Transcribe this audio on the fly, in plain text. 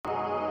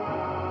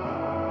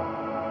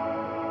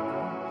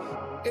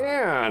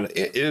And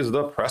it is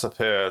the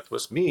Precipice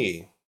with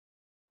me.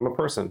 I'm a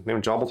person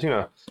named John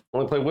Baltina.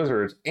 Only play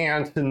Wizards.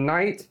 And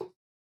tonight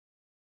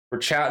we're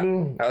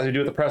chatting as we do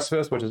with the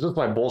Precipice, which is just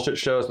my bullshit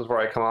shows. This is where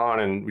I come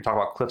on and we talk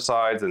about cliff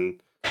sides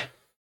and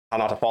how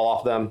not to fall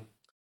off them.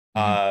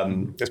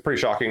 It's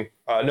pretty shocking.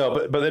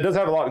 No, but it does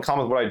have a lot in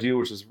common with what I do,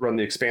 which is run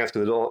the Expanse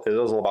because it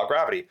is all about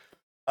gravity.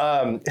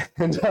 But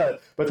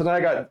tonight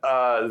I got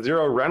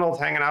Xero Reynolds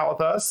hanging out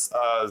with us.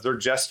 Their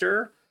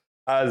jester.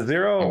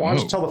 Xero, why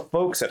don't you tell the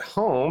folks at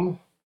home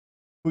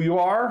who you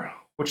are,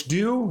 what you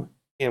do,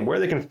 and where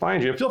they can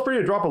find you. Feel free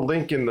to drop a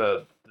link in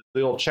the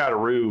old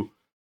chatteroo.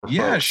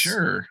 Yeah, folks.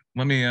 Sure.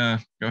 Let me go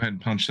ahead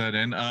and punch that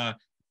in.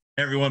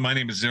 Hey everyone, my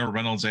name is Xero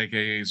Reynolds,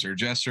 aka Xero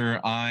Jester.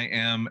 I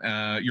am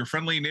your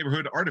friendly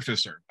neighborhood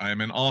artificer. I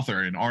am an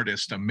author, an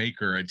artist, a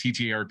maker, a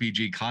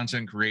TTRPG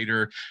content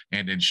creator,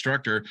 and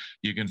instructor.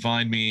 You can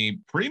find me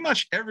pretty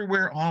much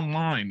everywhere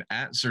online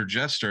at Xero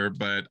Jester,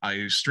 but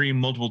I stream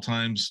multiple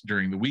times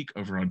during the week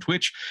over on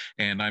Twitch,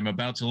 and I'm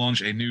about to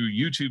launch a new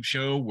YouTube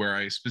show where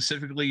I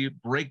specifically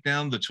break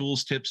down the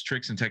tools, tips,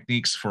 tricks, and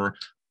techniques for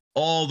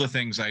all the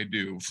things I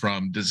do,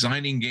 from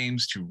designing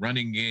games to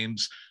running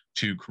games,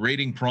 to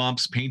creating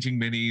prompts, painting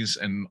minis,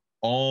 and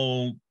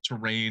all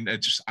terrain.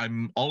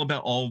 I'm all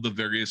about all the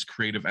various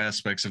creative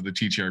aspects of the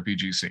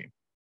TTRPG scene.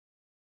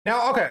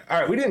 Now, okay, all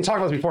right, we didn't talk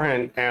about this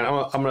beforehand, and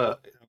I'm gonna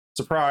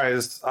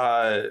surprise.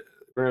 We're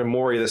gonna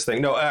Mori this thing.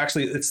 No,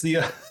 actually, it's the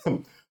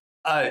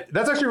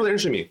that's actually really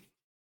interesting to me.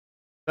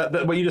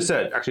 That what you just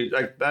said, actually,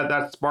 like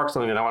that sparks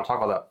something, and I want to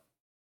talk about that.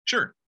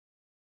 Sure.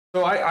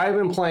 So I've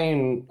been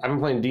playing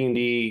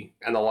D&D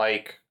and the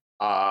like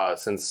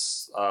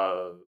since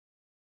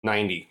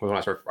 90 was when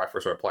I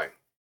first started playing.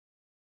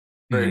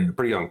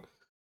 Pretty young.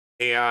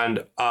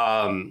 And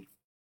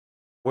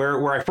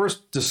where I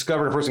first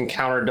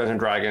encountered Dungeons and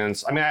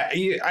Dragons, I mean,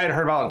 I had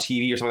heard about it on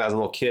TV or something as a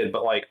little kid,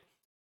 but like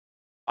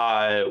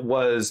I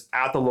was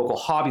at the local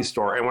hobby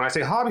store. And when I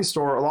say hobby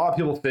store, a lot of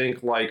people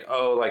think like,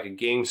 oh, like a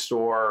game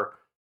store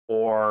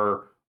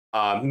or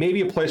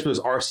maybe a place where there's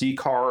RC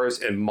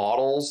cars and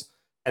models.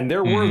 And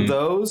there were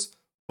those,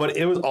 but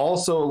it was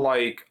also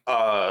like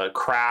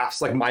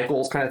crafts, like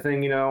Michael's kind of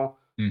thing, you know?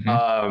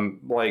 My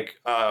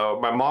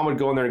mom would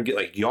go in there and get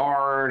like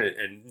yarn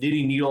and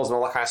knitting needles and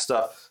all that kind of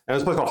stuff. And it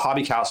was a place called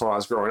Hobby Castle when I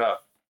was growing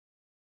up.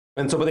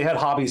 And so, but they had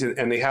hobbies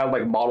and they had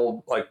like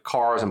model like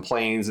cars and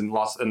planes and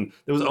and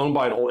it was owned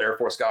by an old Air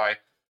Force guy.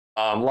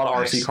 A lot of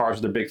RC cars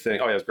were the big thing.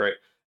 Oh yeah, it's great.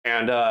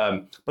 And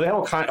but they had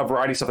all kind of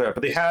variety of stuff there.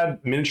 But they had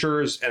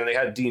miniatures and they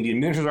had D&D.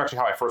 Miniatures were actually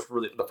how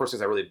the first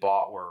things I really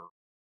bought were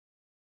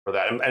for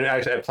that. And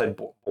actually, I played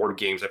board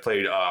games. I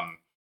played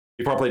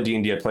before I played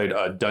D&D, I played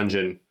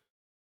Dungeon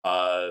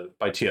by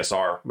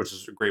TSR, which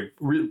is a great,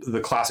 the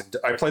classic.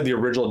 I played the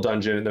original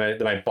Dungeon, and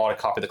then I bought a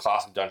copy of the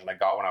classic Dungeon I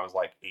got when I was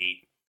like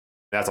 8.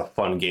 That's a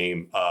fun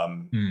game,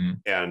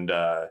 and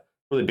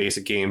really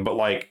basic game, but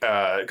like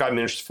got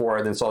miniatures for it,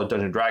 and then saw the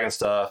Dungeon and Dragon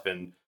stuff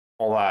and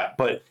all that.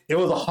 But it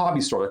was a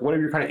hobby store, like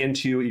whatever you're kind of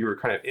into, you were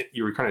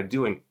kind of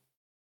doing.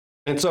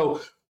 And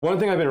so one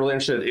thing I've been really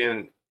interested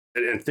in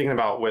and thinking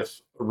about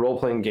with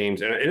role-playing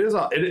games, and I don't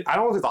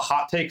know if it's a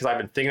hot take because I've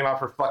been thinking about it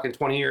for fucking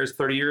 20 years,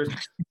 30 years,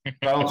 but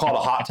I don't call it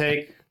a hot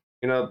take.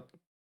 You know,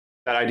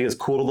 that idea is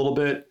cooled a little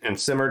bit and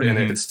simmered, and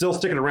if it's still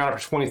sticking around for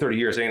 20, 30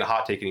 years, it ain't a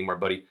hot take anymore,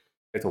 buddy.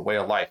 It's a way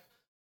of life.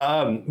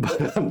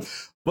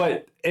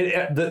 But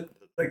the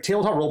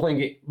tabletop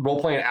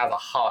role-playing as a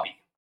hobby.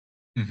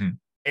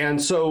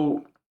 And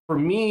so for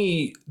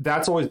me,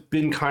 that's always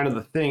been kind of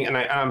the thing, and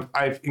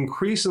I've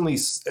increasingly,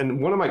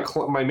 and one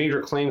of my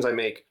major claims I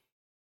make.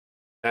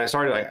 And I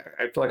feel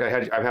like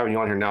I'm having you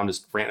on here now. I'm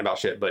just ranting about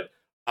shit. But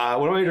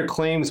one of my major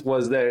claims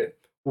was that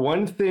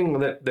one thing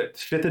that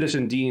 5th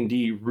edition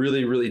D&D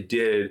really, really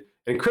did,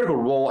 and Critical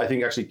Role, I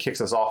think, actually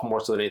kicks us off more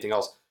so than anything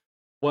else,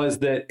 was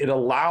that it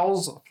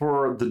allows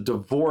for the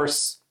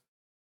divorce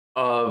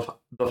of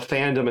the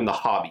fandom and the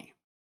hobby.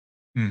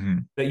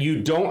 That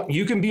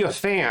you can be a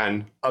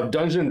fan of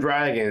Dungeons and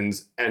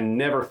Dragons and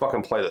never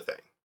fucking play the thing.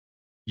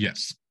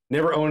 Yes.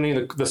 Never own any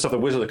of the stuff that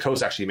Wizard of the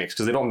Coast actually makes,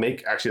 because they don't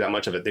make actually that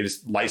much of it. They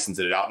just license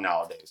it out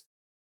nowadays.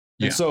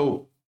 Yeah. And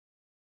so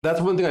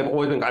that's one thing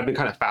I've been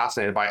kind of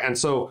fascinated by. And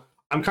so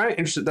I'm kind of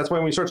interested. That's why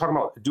when we start talking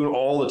about doing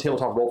all the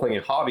tabletop role playing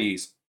in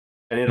hobbies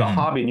and in a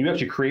hobby, and you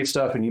actually create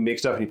stuff and you make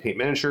stuff and you paint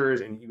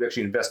miniatures and you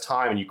actually invest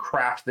time and you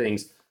craft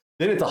things,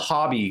 then it's a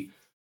hobby.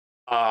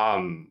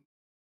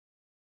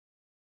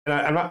 And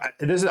I'm not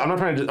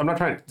trying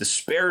to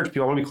disparage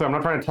people. I want to be clear. I'm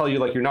not trying to tell you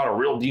like you're not a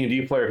real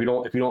D&D player if you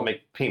don't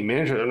paint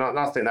miniatures. I'm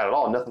not saying that at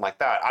all. Nothing like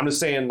that. I'm just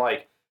saying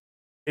like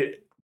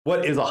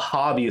what is a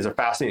hobby is a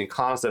fascinating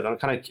concept.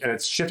 And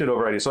it's shifted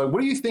over already. So what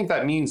do you think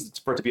that means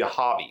for it to be a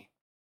hobby?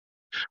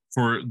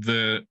 For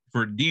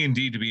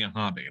D&D to be a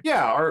hobby?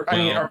 Yeah, or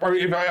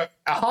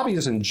a hobby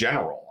just in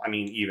general. I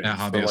mean, even a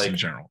hobby in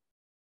general.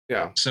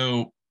 Yeah.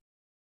 So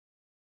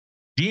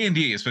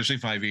D&D, especially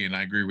 5e, and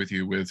I agree with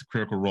you with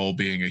Critical Role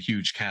being a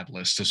huge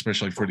catalyst,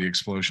 especially for the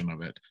explosion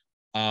of it,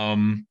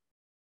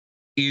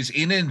 is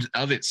in and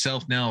of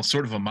itself now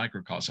sort of a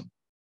microcosm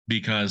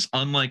because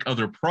unlike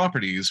other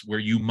properties where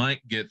you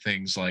might get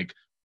things like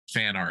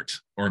fan art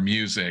or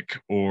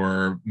music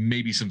or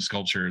maybe some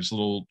sculptures,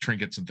 little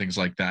trinkets and things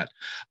like that,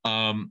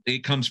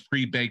 it comes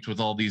pre-baked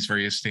with all these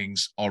various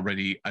things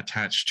already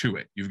attached to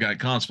it. You've got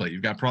cosplay,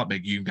 you've got prop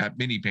making, you've got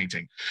mini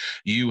painting,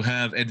 you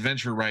have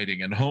adventure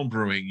writing and home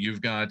brewing,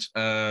 you've got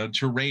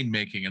terrain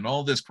making and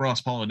all this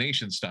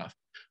cross-pollination stuff.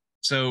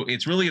 So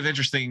it's really of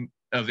interest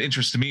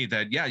to me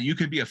that, yeah, you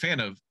could be a fan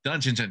of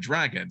Dungeons and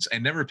Dragons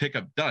and never pick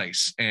up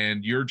dice,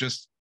 and you're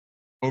just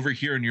over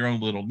here in your own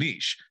little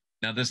niche.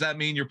 Now, does that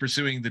mean you're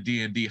pursuing the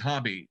D&D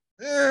hobby?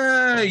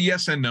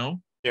 Yes and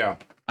no. Yeah.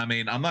 I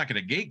mean, I'm not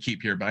going to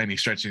gatekeep here by any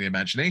stretch of the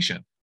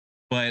imagination,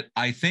 but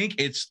I think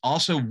it's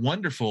also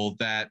wonderful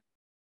that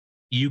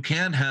you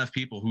can have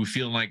people who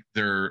feel like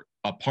they're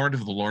a part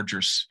of the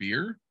larger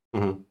sphere,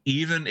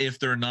 even if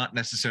they're not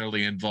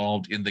necessarily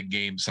involved in the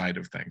game side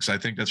of things. I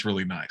think that's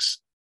really nice.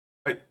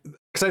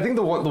 Because I think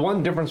the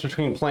one difference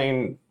between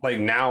playing like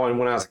now and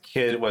when I was a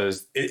kid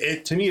was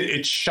to me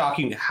it's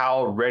shocking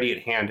how ready at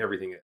hand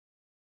everything is.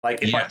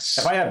 Like if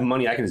I have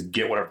money, I can just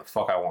get whatever the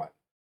fuck I want.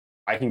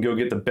 I can go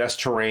get the best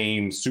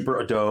terrain,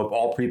 super dope,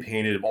 all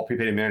pre-painted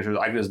miniatures.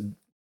 I can just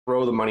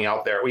throw the money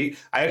out there. I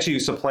actually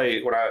used to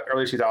play when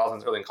early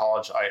 2000s, early in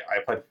college. I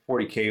played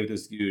 40K with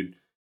this dude.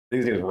 I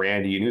think his name was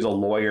Randy, and he was a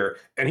lawyer.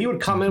 And he would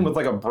come in with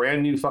like a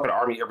brand new fucking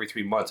army every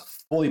 3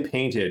 months, fully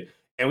painted.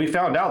 And we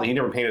found out that he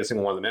never painted a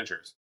single one of the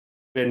miniatures.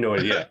 We had no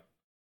idea.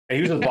 And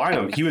he was just buying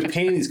them. He was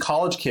paying these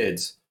college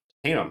kids to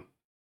paint them.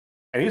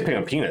 And he was paying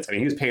them peanuts. I mean,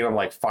 he was paying them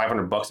like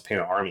 $500 to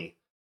paint an army.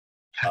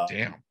 God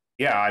damn.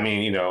 Yeah, I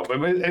mean,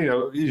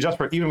 just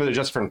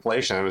for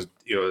inflation, it was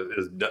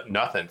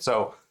nothing.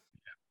 So,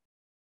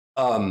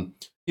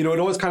 it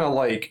always kind of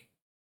like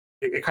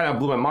it kind of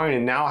blew my mind.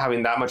 And now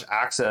having that much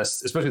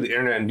access, especially the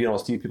internet and being able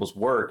to see people's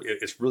work,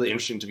 it's really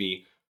interesting to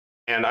me.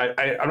 And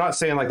I'm not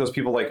saying like those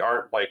people like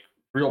aren't like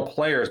real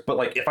players, but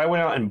like if I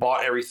went out and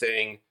bought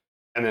everything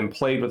and then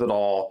played with it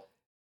all,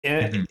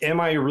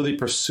 am I really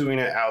pursuing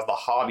it as the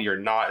hobby or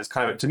not? Is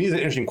kind of, to me, is an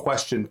interesting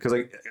question, because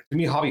like to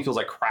me, hobby feels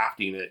like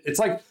crafting it. It's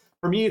like,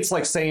 for me, it's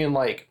like saying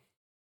like,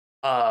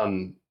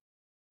 I'm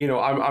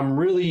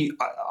really,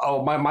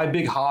 my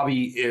big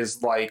hobby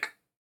is like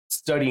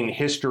studying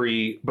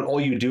history, but all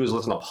you do is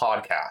listen to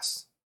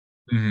podcasts.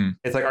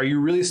 It's like, are you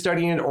really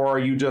studying it, or are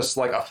you just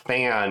like a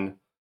fan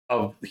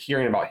of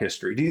hearing about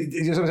history? Do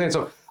you know what I'm saying?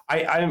 So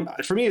I'm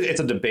for me, it's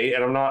a debate,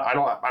 and I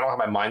don't have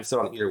my mindset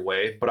on either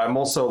way, but I'm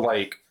also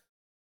like,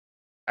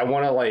 I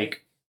want to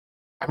like,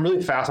 I'm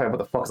really fascinated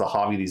with what the fuck is a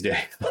hobby these days.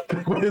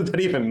 What does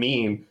that even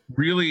mean?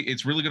 Really,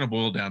 it's really going to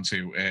boil down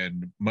to,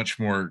 and much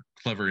more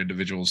clever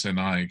individuals than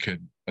I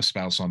could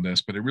espouse on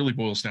this, but it really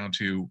boils down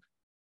to,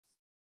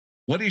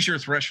 what is your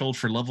threshold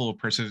for level of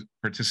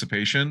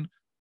participation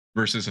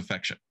versus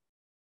affection?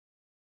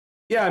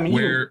 Yeah, I mean,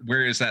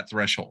 where is that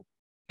threshold?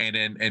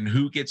 And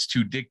who gets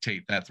to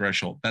dictate that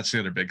threshold? That's the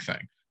other big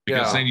thing,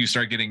 because then you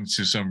start getting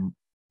to some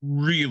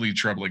really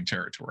troubling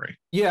territory.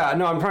 Yeah,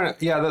 no, I'm trying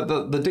to. Yeah,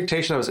 the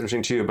dictation was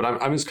interesting too, but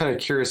I'm just kind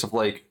of curious of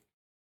like,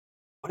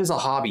 what is a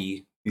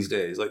hobby these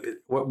days? Like, at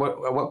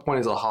what point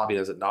is it a hobby?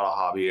 Is it not a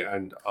hobby?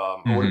 And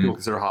what do people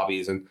consider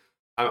hobbies? And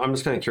I'm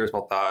just kind of curious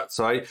about that.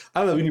 So I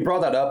don't know, when you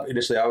brought that up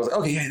initially, I was like,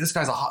 okay, yeah, this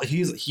guy's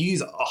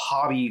he's a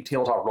hobby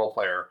tabletop role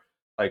player,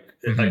 like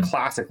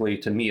classically,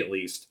 to me at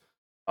least.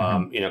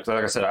 Because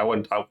like I said,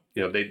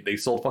 they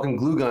sold fucking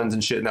glue guns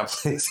and shit in that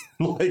place.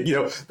 Like,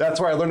 that's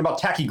where I learned about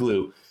tacky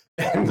glue.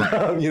 And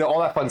all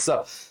that fun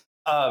stuff.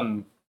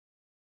 And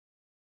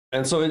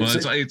so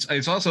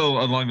it's also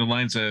along the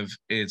lines of,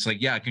 it's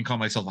like, yeah, I can call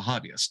myself a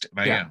hobbyist, and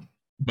I am,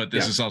 but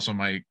this is also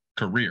my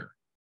career.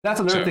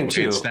 That's another thing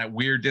too. It's that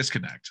weird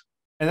disconnect.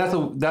 And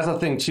that's a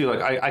thing too.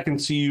 Like I can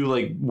see you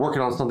like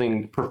working on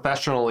something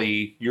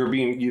professionally. You've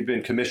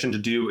been commissioned to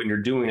do, and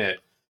you're doing it,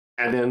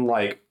 and then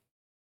like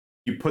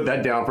you put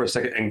that down for a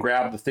second and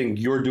grab the thing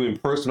you're doing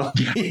personally,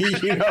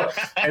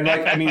 and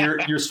like, I mean,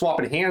 you're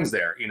swapping hands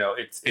there,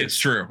 it's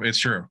true. It's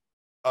true.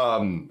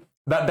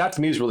 That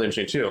to me is really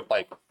interesting too.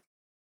 Like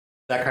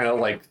that kind of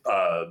like,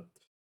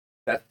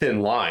 that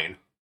thin line,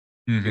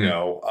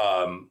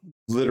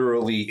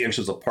 literally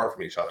inches apart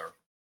from each other.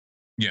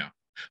 Yeah.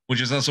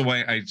 Which is also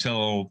why I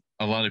tell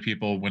a lot of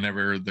people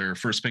whenever they're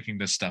first picking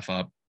this stuff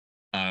up,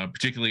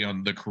 particularly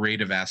on the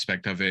creative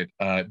aspect of it,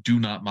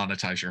 do not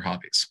monetize your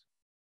hobbies.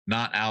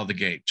 Not out of the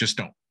gate. Just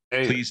don't.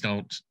 Hey. Please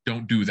don't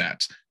do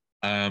that.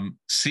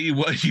 See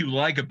what you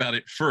like about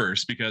it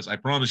first, because I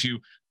promise you,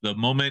 the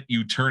moment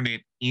you turn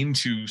it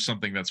into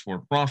something that's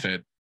for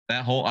profit,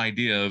 that whole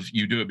idea of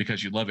you do it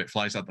because you love it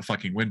flies out the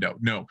fucking window.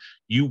 No,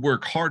 you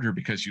work harder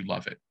because you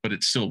love it, but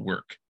it's still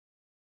work.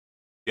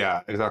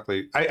 Yeah,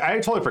 exactly. I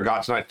totally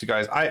forgot tonight, too,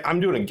 guys. I'm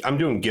doing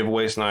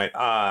giveaways tonight.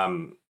 I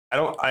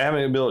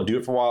haven't been able to do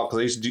it for a while, because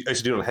I used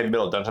to do it on Heavy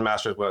Metal Dungeon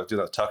Masters when I was doing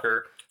that with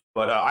Tucker.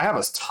 But I have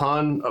a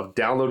ton of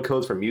download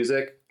codes for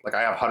music. Like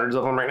I have hundreds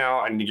of them right now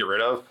I need to get rid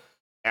of.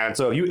 And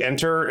so if you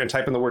enter and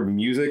type in the word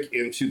music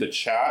into the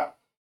chat,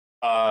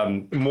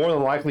 more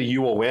than likely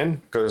you will win,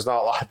 because there's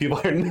not a lot of people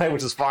here tonight,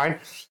 which is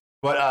fine.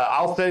 But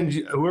I'll send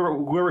you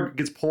whoever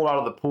gets pulled out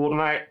of the pool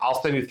tonight.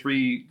 I'll send you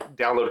 3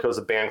 download codes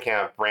of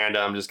Bandcamp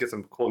random. Just get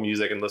some cool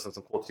music and listen to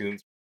some cool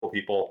tunes, cool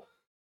people.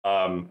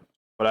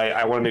 But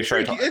I want to make sure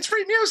it's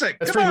free music.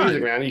 It's Come free on.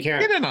 music, man. You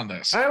can't get in on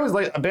this. I always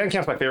like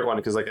Bandcamp's my favorite one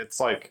because it's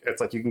like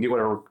you can get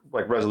whatever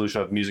like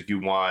resolution of music you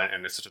want,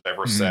 and it's such a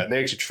diverse set. And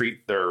they actually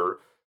treat they're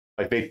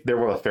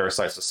one of the fairest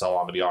sites to sell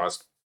on, to be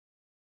honest.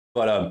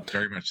 But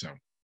very much so.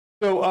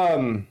 So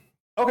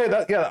okay,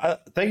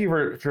 thank you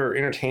for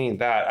entertaining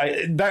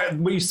that. That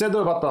what you said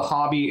though about the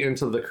hobby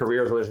into the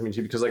career relationship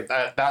too, because like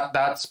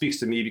that speaks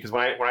to me, because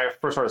when I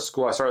first started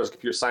school, I started as a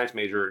computer science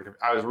major, and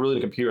I was really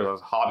into computers. I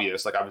was a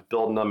hobbyist. Like I was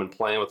building them and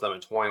playing with them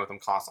and toying with them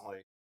constantly.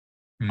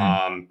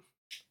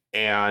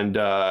 And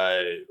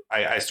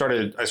I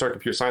started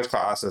computer science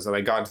classes, and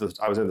I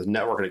was in this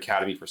networking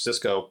academy for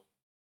Cisco.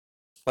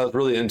 I was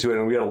really into it,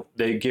 and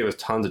they gave us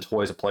tons of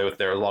toys to play with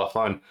there. It was a lot of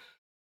fun.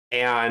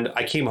 And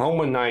I came home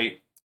one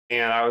night,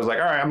 and I was like,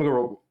 all right, I'm going to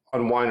go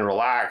unwind and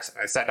relax. And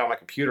I sat down on my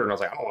computer, and I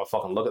was like, I don't want to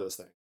fucking look at this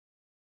thing.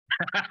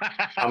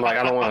 I'm like,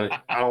 I don't want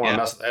to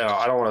mess.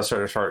 I don't want to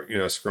start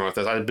screwing with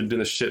this. I've been doing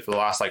this shit for the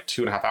last like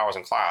 2.5 hours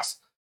in class.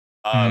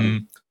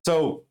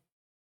 So,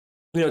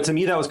 to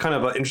me, that was kind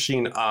of an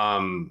interesting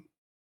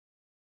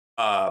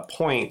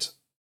point,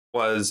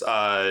 was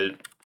that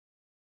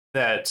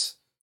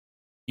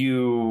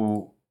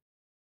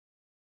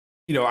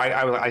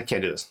I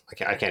can't do this. I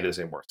can't do this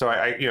anymore. So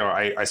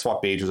I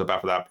swapped majors up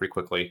after that pretty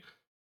quickly.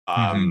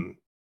 All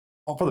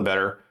for the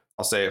better,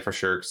 I'll say it for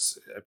sure. 'Cause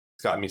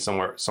it's gotten me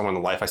somewhere in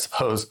the life, I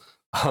suppose.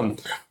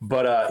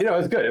 But it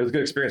was good. It was a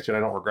good experience, and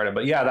I don't regret it.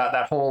 But yeah,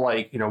 that whole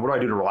what do I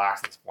do to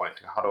relax at this point?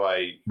 How do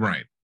I?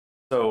 Right.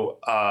 So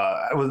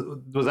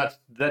did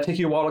that take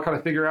you a while to kind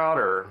of figure out,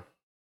 or?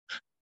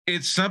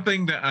 It's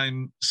something that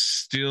I'm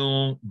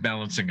still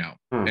balancing out,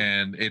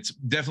 and it's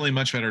definitely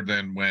much better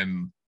than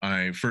when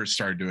I first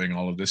started doing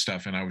all of this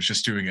stuff, and I was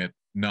just doing it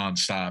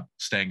nonstop,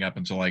 staying up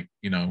until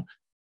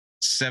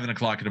 7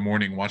 o'clock in the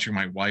morning, watching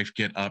my wife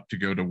get up to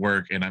go to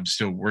work, and I'm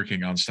still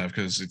working on stuff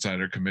because it's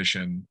either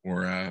commission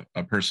or a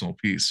personal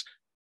piece.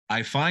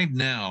 I find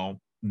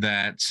now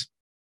that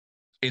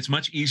it's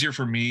much easier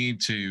for me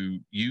to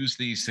use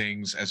these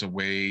things as a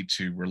way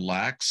to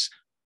relax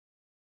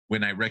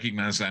when I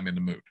recognize that I'm in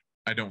the mood.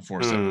 I don't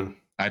force it.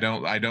 I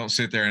don't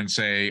sit there and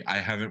say, I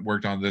haven't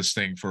worked on this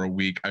thing for a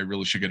week, I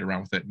really should get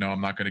around with it. No,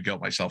 I'm not going to guilt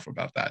myself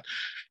about that.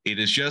 It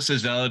is just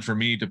as valid for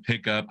me to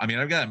pick up. I mean,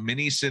 I've got a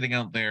mini sitting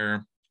out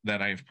there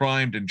that I've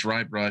primed and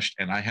dry brushed,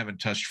 and I haven't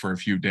touched for a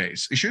few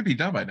days. It should be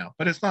done by now,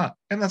 but it's not.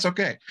 And that's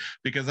okay,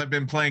 because I've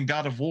been playing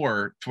God of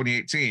War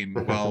 2018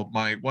 while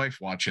my wife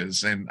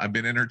watches, and I've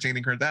been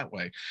entertaining her that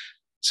way.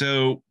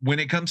 So when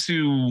it comes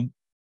to,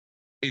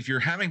 if you're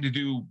having to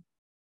do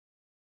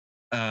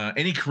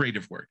any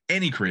creative work,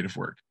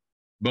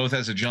 both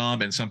as a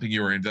job and something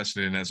you are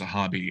invested in as a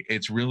hobby,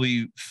 it's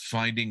really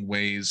finding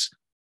ways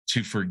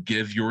to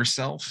forgive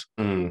yourself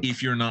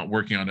if you're not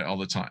working on it all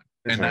the time.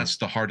 And that's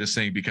the hardest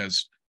thing,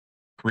 because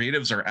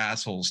creatives are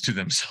assholes to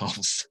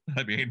themselves.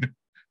 I mean,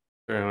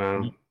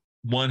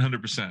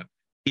 100%.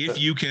 If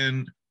you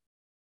can,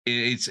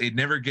 it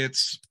never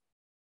gets,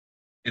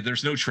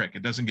 there's no trick.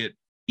 It doesn't get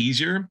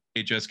easier.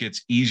 It just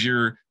gets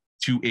easier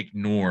to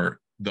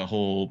ignore the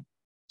whole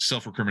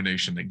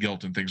self-recrimination and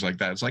guilt and things like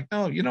that. It's like,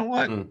 no, you know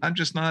what?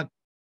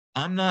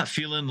 I'm not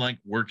feeling like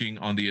working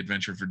on the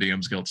Adventure for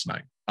DM's Guild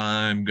tonight.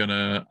 I'm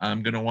gonna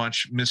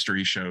watch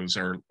mystery shows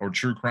or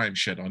true crime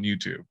shit on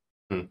YouTube.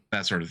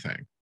 That sort of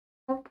thing.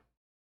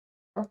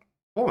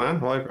 Oh man,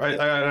 well,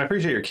 I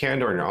appreciate your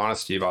candor and your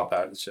honesty about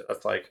that. It's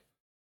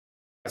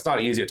not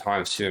easy at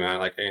times too,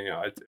 man.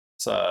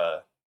 It's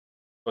a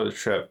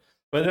trip.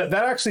 But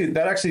that actually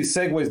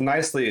segues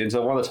nicely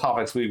into one of the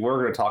topics we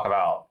were going to talk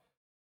about.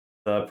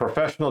 The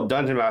professional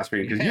dungeon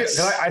mastering, because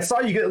I saw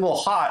you get a little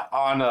hot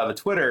on the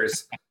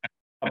Twitters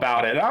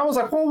about it, and I was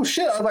like, "Oh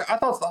shit!" I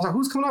was like,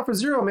 "Who's coming out for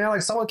Xero, man?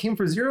 Like, someone came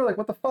for Xero? Like,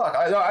 what the fuck?"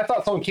 I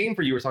thought someone came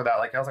for you or something like that.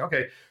 Like, I was like,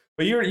 "Okay,"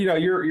 but you're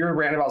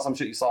ranting about some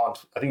shit you saw.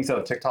 I think you said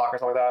on TikTok or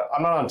something like that.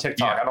 I'm not on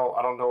TikTok. Yeah. I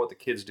don't know what the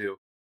kids do.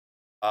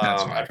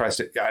 I try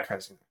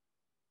to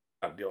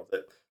not deal with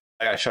it.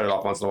 I gotta shut it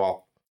off once in a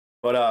while.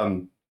 But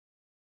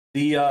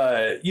the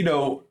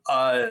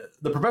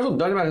professional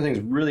dungeon mastering thing is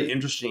really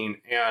interesting,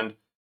 and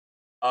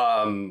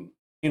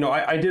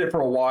I did it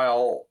for a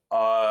while.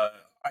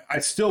 I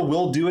still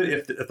will do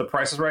it if the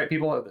price is right,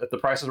 people. If the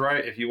price is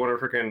right, if you want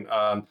to freaking,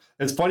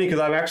 it's funny because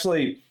I'm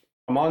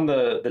on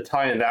the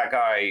Ty and That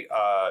Guy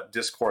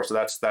Discord. So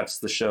that's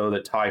the show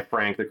that Ty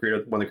Frank, one of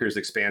the creators of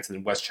Expanse,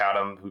 and Wes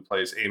Chatham, who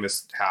plays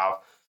Amos, have.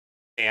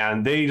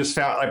 And they just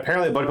found,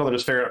 apparently a bunch of people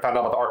just found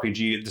out about the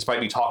RPG, despite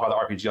me talking about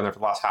the RPG on there for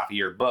the last half a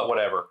year. But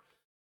whatever.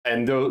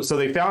 And so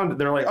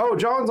they're like, oh,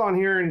 John's on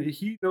here and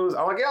he knows.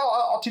 I'm like, yeah,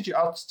 I'll teach you.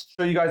 I'll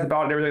show you guys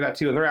about it and everything like that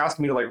too. And they're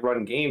asking me to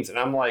run games. And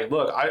I'm like,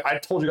 look, I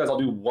told you guys I'll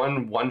do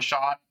one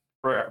shot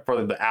for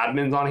the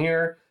admins on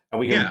here, and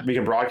we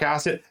can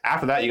broadcast it.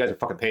 After that, you guys are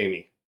fucking paying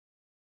me.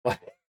 And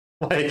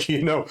it's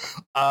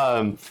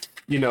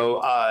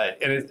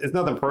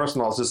nothing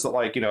personal. It's just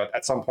that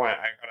at some point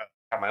I gotta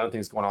have my own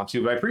things going on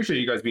too. But I appreciate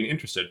you guys being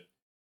interested.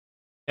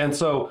 And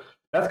so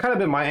that's kind of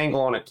been my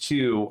angle on it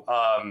too.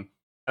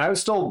 And I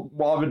was still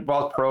while I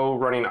was pro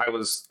running, I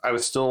was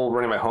still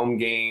running my home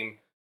game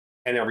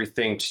and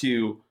everything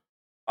too.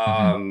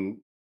 Hmm.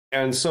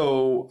 And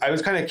so I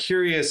was kind of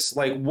curious,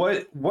 like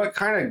what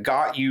kind of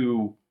got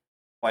you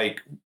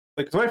like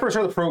when I first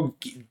started the pro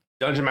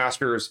dungeon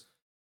masters.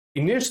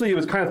 Initially, it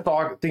was kind of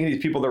thinking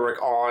these people that were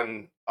like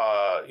on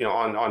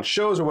on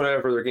shows or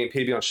whatever, they're getting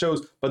paid to be on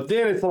shows. But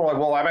then it's a little like,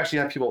 well, I've actually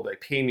had people that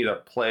pay me to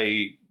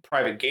play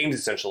private games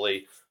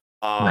essentially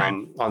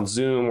Right. on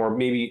Zoom or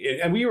maybe,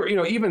 and we were,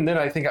 even then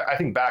I think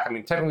back, I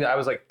mean, technically I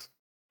was like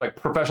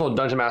professional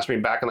dungeon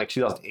mastering back in like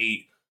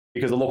 2008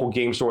 because the local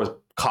game store was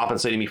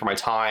compensating me for my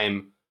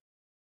time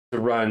to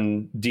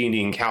run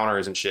D&D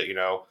encounters and shit,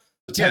 So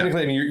Yeah.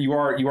 technically, I mean, you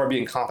are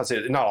being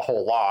compensated, not a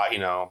whole lot,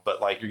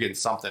 but like you're getting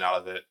something out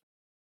of it.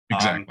 Um,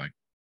 Exactly.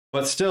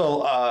 but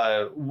still,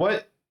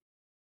 what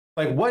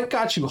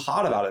got you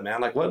hot about it,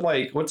 man?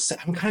 What's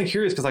I'm kind of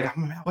curious because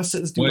what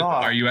set this dude What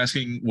are off? you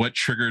asking? What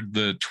triggered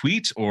the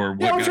tweet, or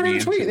Yeah, what what got triggered me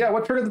the tweet? into Yeah, it?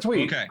 what triggered the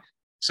tweet? Okay.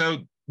 So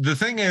the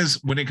thing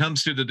is, when it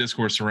comes to the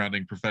discourse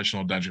surrounding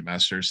professional dungeon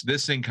masters,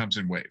 this thing comes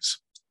in waves.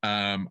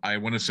 I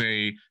want to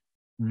say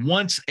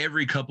once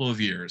every couple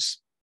of years,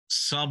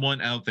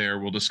 someone out there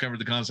will discover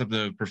the concept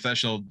of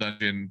professional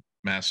dungeon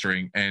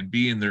mastering and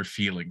be in their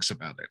feelings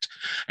about it.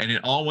 And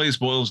it always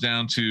boils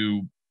down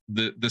to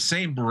the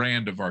same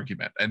brand of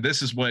argument. And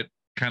this is what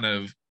kind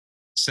of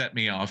set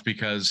me off,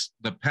 because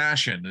the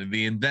passion and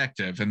the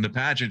invective and the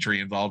pageantry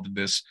involved in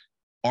this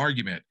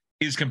argument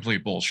is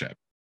complete bullshit.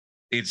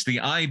 It's the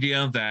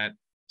idea that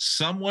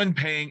someone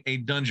paying a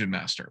dungeon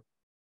master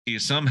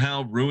is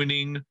somehow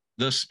ruining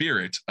the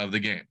spirit of the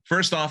game.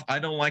 First off, I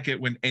don't like it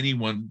when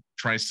anyone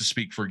tries to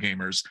speak for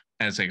gamers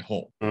as a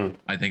whole. Mm.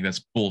 I think that's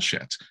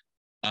bullshit.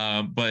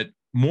 But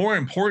more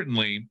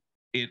importantly,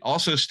 it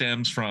also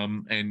stems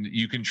from, and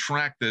you can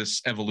track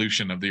this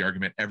evolution of the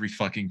argument every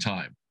fucking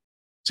time,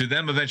 to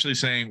them eventually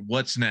saying,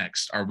 what's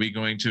next? Are we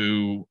going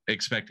to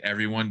expect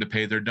everyone to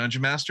pay their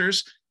dungeon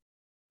masters?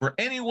 For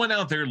anyone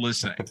out there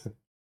listening,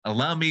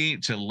 allow me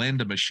to lend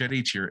a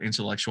machete to your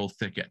intellectual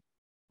thicket.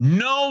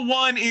 No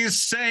one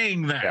is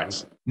saying that.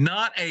 Yeah.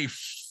 Not a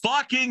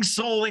fucking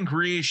soul in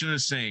creation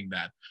is saying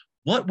that.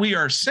 What we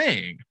are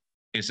saying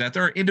is that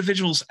there are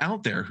individuals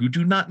out there who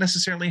do not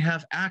necessarily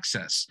have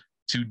access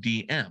to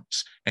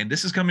DMs. And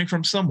this is coming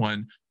from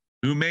someone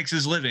who makes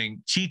his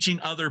living teaching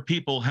other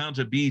people how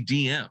to be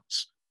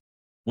DMs.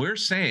 We're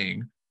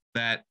saying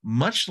that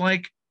much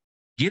like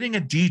getting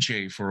a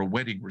DJ for a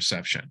wedding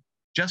reception,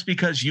 just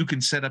because you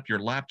can set up your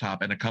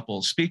laptop and a couple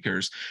of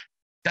speakers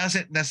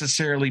doesn't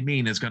necessarily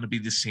mean it's going to be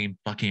the same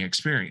fucking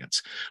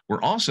experience.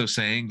 We're also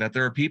saying that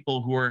there are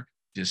people who are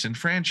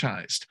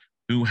disenfranchised,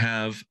 who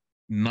have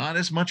not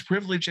as much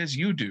privilege as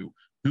you do,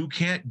 who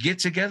can't get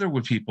together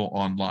with people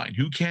online,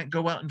 who can't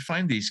go out and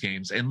find these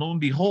games. And lo and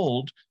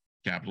behold,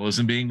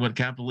 capitalism being what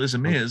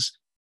capitalism is,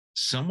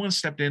 someone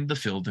stepped in to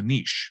fill the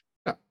niche.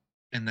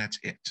 And that's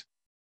it.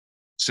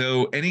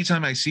 So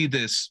anytime I see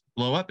this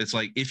blow up, it's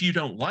like, if you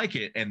don't like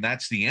it and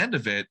that's the end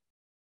of it,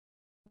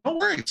 no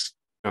worries.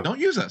 Yeah. Don't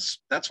use us.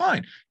 That's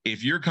fine.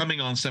 If you're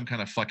coming on some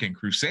kind of fucking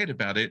crusade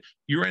about it,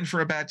 you're in for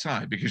a bad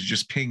time because you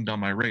just pinged on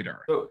my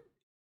radar. So,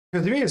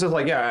 because to me, it's just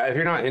like, yeah, if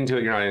you're not into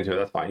it, you're not into it.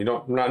 That's fine.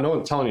 No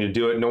one's telling you to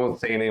do it. No one's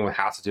saying anyone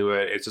has to do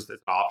it. It's just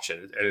it's an option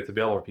and it's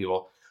available for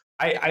people.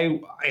 I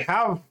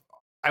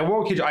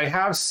won't kid you. I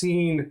have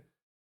seen.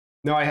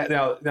 No,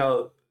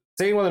 now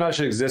saying whether or not it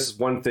should exist is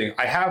one thing.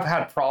 I have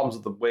had problems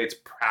with the way it's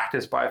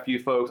practiced by a few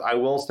folks. I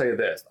will say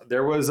this: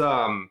 there was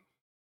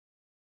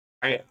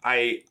I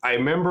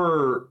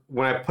remember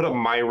when I put up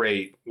my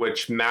rate,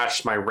 which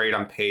matched my rate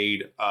I'm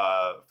paid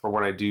for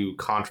when I do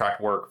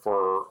contract work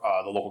for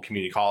the local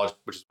community college,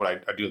 which is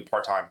what I do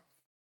part time,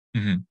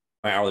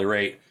 my hourly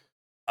rate.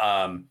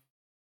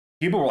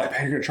 People were like,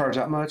 "Man, you're gonna charge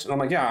that much?" And I'm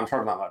like, "Yeah, I'm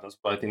charging that much. That's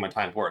what I think my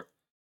time's worth."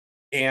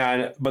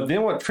 But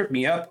then what tripped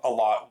me up a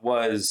lot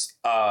was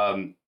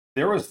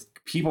there was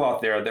people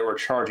out there that were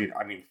charging,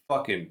 I mean,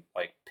 fucking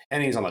like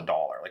pennies on the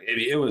dollar. Like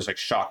it was like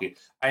shocking.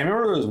 I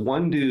remember there was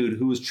one dude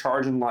who was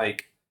charging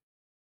like,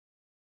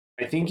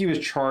 I think he was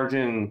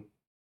charging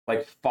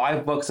like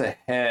 $5 a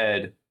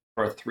head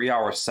for a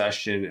 3-hour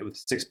session with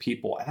 6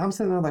 people. And I'm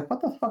sitting there like,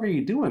 what the fuck are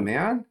you doing,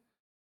 man?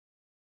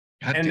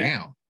 God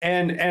damn.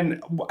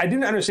 And I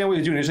didn't understand what he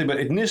was doing initially, but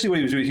initially what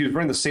he was doing, he was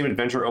running the same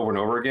adventure over and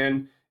over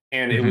again.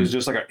 And it was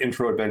just like an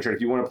intro adventure.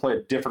 If you want to play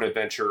a different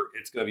adventure,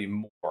 it's going to be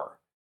more.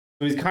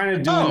 So he's kind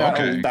of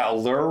doing that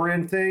lure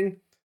in thing.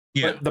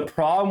 Yeah. But the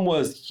problem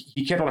was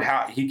he kept on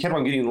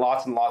getting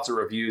lots and lots of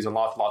reviews and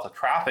lots of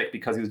traffic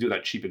because he was doing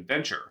that cheap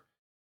adventure.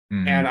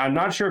 And I'm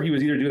not sure if he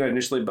was either doing that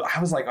initially, but I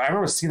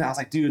remember seeing that. I was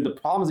like, dude, the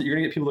problem is that you're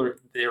gonna get people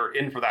that are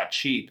in for that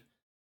cheap,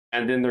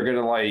 and then they're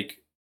gonna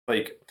like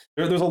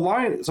there's a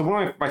line. So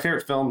one of my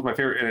favorite films, and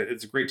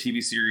it's a great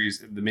TV series,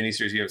 the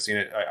miniseries. If you haven't seen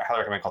it, I highly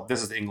recommend, called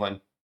 "This Is England."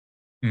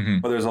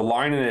 But there's a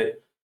line in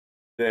it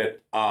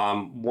that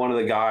one of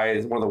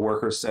the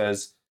workers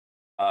says,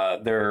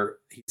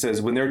 he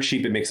says, when they're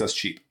cheap, it makes us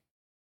cheap.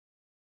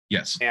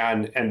 Yes.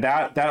 And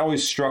that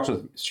always struck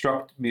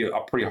me a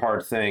pretty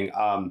hard thing.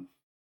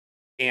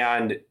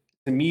 And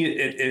to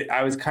me,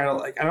 I was kind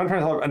of like, and I'm trying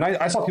to tell, and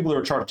I saw people that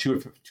were charged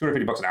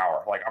 $250 an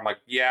hour. Like, I'm like,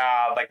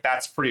 yeah, like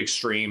that's pretty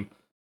extreme.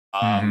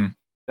 Mm-hmm.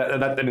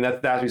 I mean,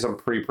 that has to be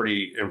something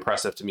pretty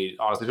impressive to me,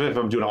 honestly. Especially if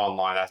I'm doing it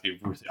online, that has to be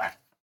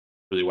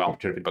really well,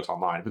 $250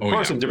 online. But of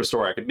course, a different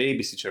story. I could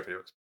maybe see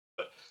 $250.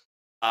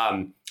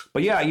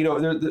 But yeah,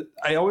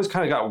 I always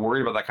kind of got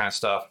worried about that kind of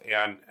stuff,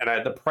 and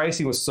the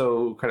pricing was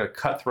so kind of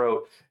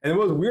cutthroat. And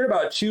what was weird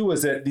about it too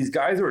was that these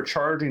guys that were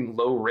charging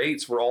low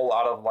rates were all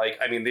out of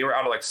they were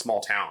out of like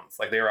small towns,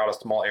 like they were out of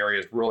small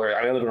areas, rural area.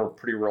 I live in a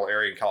pretty rural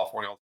area in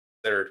California,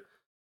 considered.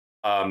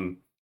 And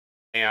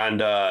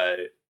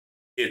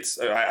it's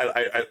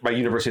my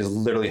university has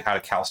literally had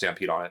a cow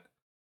stampede on it.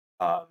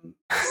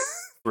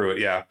 Through it,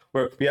 yeah.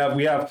 We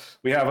have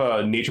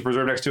a nature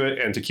preserve next to it,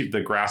 and to keep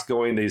the grass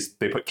going, they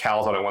put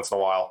cows on it once in a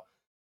while.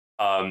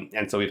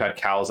 And so we've had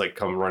cows like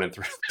come running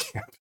through the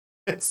camp.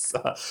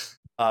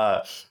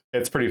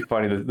 It's pretty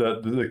funny.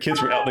 The kids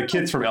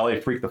from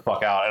LA freak the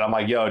fuck out, and I'm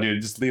like, yo,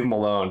 dude, just leave them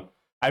alone.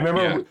 I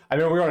remember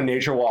we were on a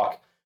nature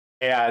walk,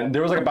 and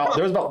there was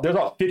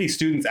about 50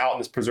 students out in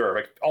this preserve,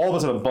 like all of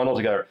us in a bundle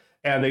together.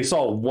 And they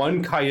saw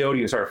one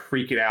coyote and started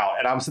freaking out.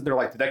 And I'm sitting there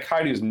like, that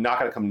coyote is not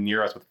going to come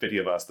near us with 50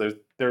 of us.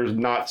 There's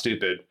not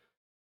stupid.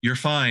 You're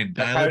fine.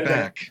 Dial it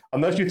back.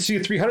 Unless you see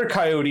 300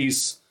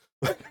 coyotes,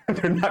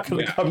 they're not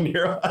going to come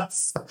near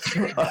us.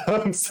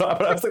 So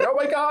I was like, oh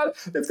my God,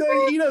 it's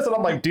going to eat us. And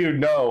I'm like, dude,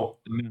 no.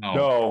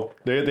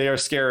 They are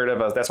scared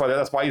of us. That's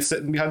why he's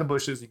sitting behind the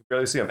bushes. You can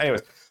barely see him.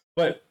 Anyways,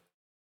 but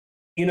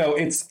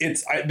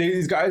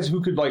these guys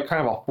who could like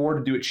kind of afford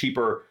to do it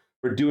cheaper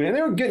were doing it, and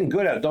they were getting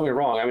good at it, don't get me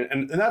wrong. I mean,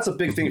 and that's a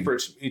big thing for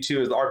me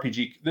too, is the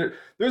RPG.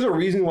 There's a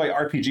reason why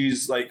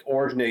RPGs like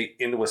originate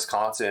in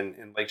Wisconsin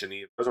in Lake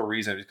Geneva. There's a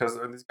reason, because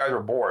these guys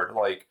were bored.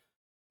 Like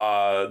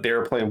they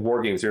were playing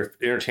war games. They're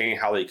entertaining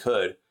how they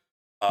could.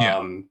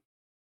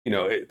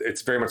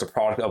 It's very much a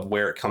product of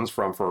where it comes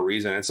from for a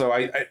reason. And so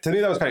to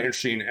me that was kind of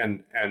interesting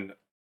and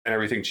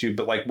everything too.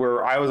 But like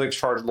where I was like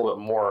charged a little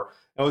bit more.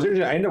 And it was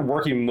interesting. I ended up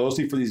working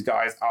mostly for these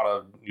guys out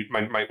of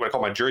my what I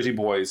call my Jersey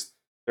boys.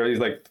 There are these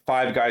like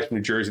 5 guys from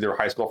New Jersey. They were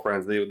high school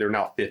friends. They're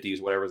now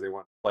 50s, whatever. They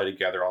want to play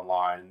together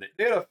online.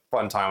 They had a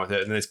fun time with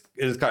it. And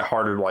it's got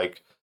harder.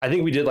 Like I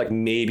think we did like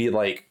maybe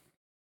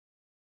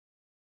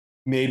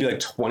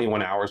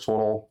 21 hours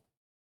total.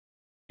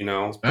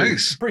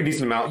 Nice, pretty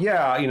decent amount.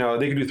 Yeah,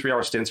 they could do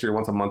 3-hour stints here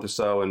once a month or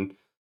so, and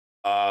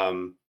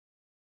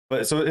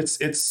but so it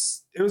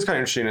was kind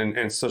of interesting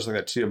and such like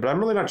that too. But I'm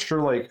really not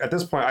sure. Like at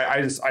this point,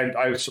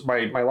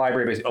 my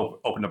library basically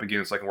opened up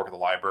again, so I can work at the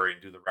library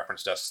and do the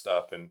reference desk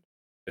stuff, and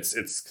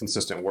it's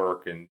consistent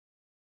work and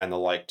the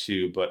like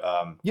too. But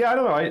yeah, I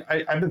don't know.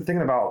 I've been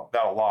thinking about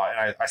that a lot,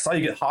 and I saw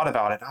you get hot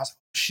about it, and I was like,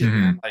 shit,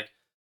 man. Like,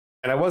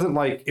 and I wasn't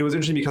like, it was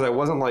interesting because I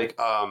wasn't like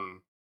I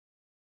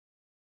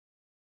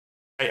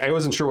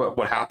wasn't sure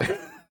what happened.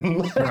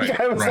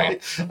 I was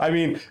like, I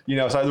mean,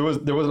 so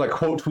there was like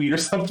quote tweet or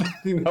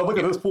something. Look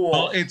at this pool.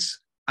 Well,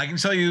 I can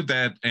tell you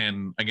that,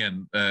 and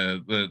again,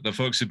 the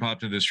folks who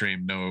popped into the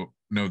stream know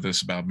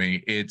this about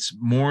me. It's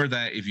more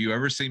that if you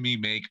ever see me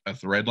make a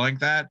thread like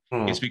that,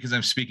 it's because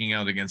I'm speaking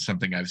out against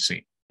something I've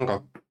seen.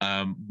 Okay.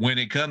 When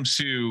it comes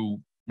to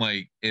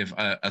like if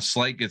a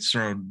slight gets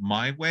thrown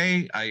my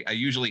way, I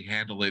usually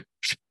handle it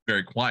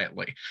very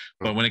quietly.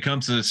 But when it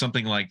comes to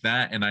something like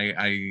that, and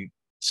I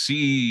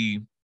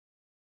see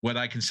what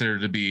I consider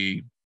to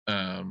be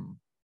an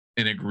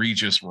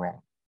egregious wrong,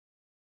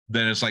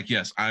 then it's like,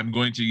 yes, I'm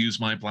going to use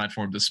my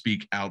platform to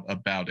speak out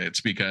about it,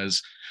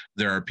 because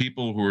there are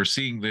people who are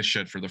seeing this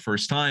shit for the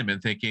first time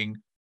and thinking,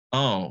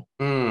 oh,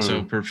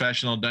 so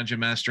professional dungeon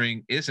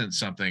mastering isn't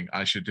something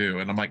I should do.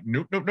 And I'm like,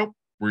 nope.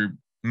 We're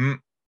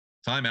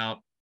time out.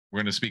 We're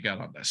going to speak out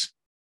on this.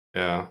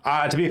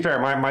 Yeah. To be fair,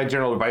 my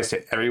general advice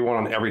to everyone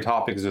on every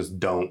topic is just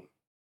don't.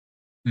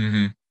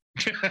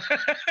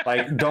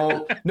 Like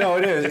don't. No,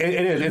 it is. It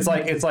is.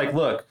 It's like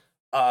look.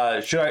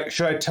 Should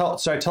I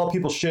tell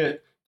people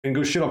shit and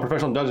go shit on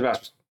professional dungeon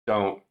masters?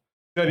 Don't.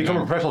 Should I become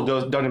a professional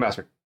dungeon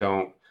master?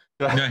 Don't.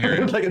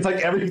 It's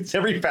like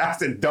every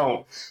facet.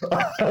 Don't.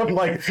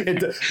 Like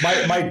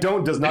my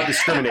don't does not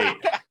discriminate.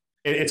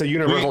 It's a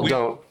universal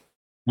don't.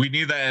 We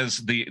need that as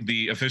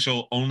the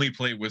official only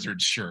play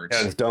wizards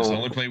shirts. Yeah, don't.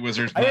 Only play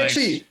wizards. I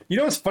actually,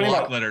 what's funny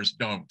about letters?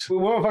 Don't. We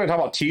won't talk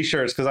about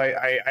t-shirts, because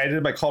I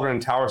did my Cauldron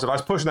and Tower stuff. I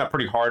was pushing that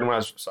pretty hard when I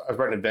was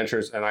writing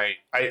adventures, and I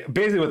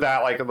basically with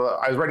that, like I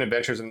was writing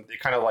adventures, and it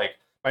kind of like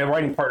my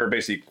writing partner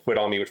basically quit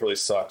on me, which really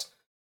sucked.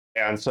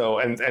 And so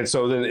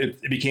then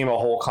it became a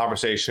whole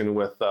conversation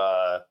with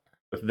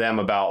them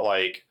about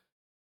like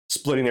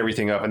splitting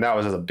everything up, and that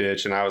was just a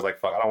bitch. And I was like,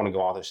 fuck, I don't want to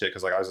go on with this shit,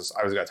 because like I was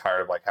got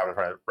tired of like having to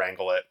try to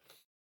wrangle it.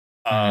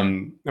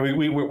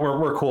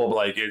 We're cool, but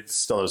like it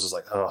still is just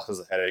like, oh, this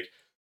is a headache.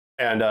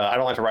 And I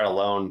don't like to write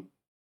alone.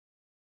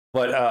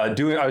 But I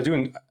do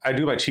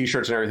my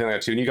t-shirts and everything like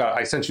that too. And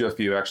I sent you a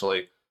few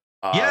actually.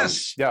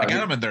 Yes, yeah, I got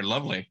them and they're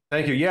lovely.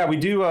 Thank you. Yeah, we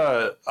do.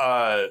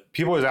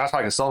 People always ask how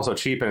I can sell them so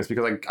cheap, and it's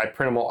because I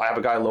print them all. I have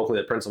a guy locally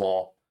that prints them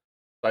all.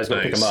 I just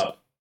go pick them Nice. up.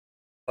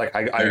 Like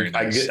Very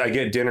nice. I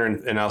get dinner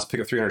and I'll pick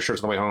up 300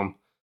 shirts on the way home.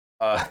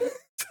 Uh,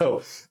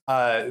 so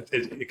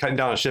it cutting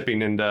down on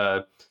shipping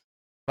but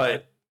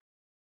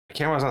I can't remember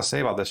what I was gonna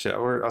say about this shit. I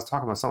was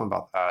talking about something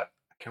about that.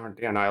 I can't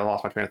remember. Damn, I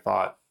lost my train of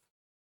thought.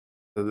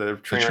 The The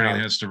train train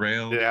has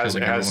derailed,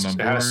 killing everyone on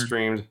it has board.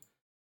 streamed.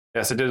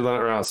 Yes, it did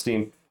run around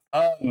Steam.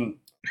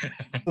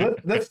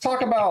 Let's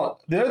talk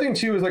about the other thing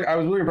too. Is like I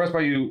was really impressed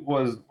by you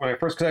was when I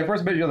first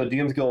met you on the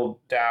DMs Guild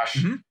Dash,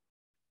 Mhm.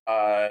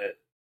 and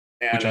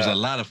Which was a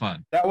lot of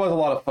fun. that was a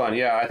lot of fun.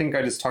 Yeah, I think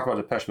I just talked about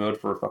Depeche Mode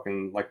for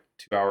fucking like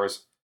 2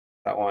 hours.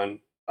 That one.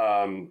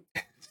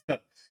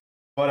 But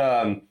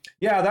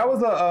yeah, that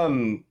was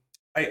a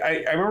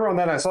I remember on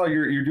that I saw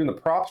you're doing the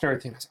props and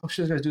everything. I said, oh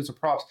shit, this guy's doing some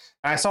props.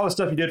 And I saw the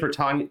stuff you did for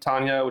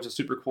Tanya, which is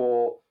super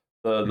cool.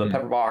 The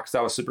pepper box,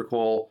 that was super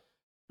cool.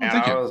 Oh, And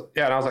thank I you. was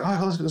and I was like,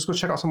 oh, let's go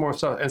check out some more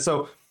stuff. And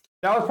so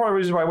that was part of the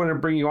reason why I wanted to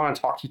bring you on and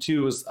talk to you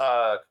too, was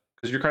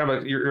because you're kind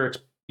of you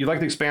like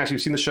the expansion,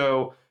 you've seen the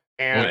show,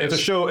 and Oh, yes. it's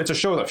a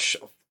show with a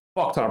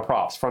fuck ton of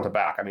props front to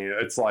back. I mean,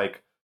 it's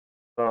like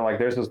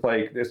there's this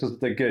like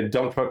get a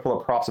dump truck full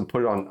of props and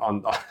put it on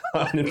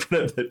in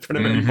front of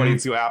everybody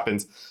and see what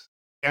happens.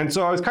 And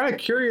so I was kind of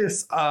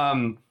curious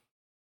because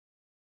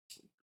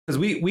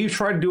we've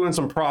tried doing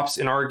some props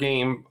in our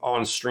game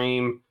on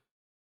stream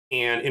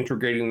and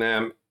integrating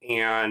them,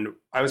 and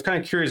I was kind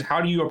of curious,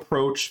 how do you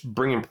approach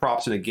bringing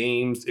props into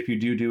games if you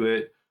do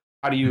it?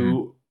 How do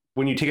you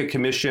when you take a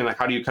commission, like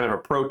how do you kind of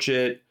approach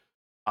it?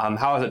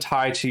 How does it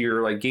tie to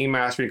your like game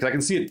mastering? Because I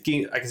can see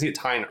it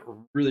tying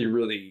really,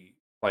 really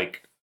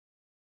like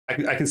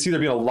I can see there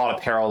being a lot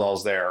of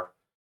parallels there.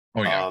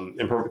 Oh yeah.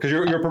 Because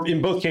you're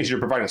in both cases you're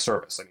providing a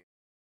service. I mean,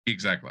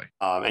 Exactly.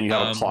 and you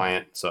have a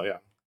client, so yeah.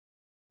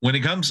 When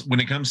it comes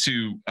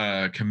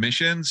to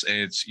commissions,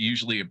 it's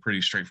usually a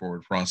pretty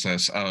straightforward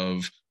process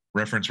of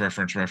reference,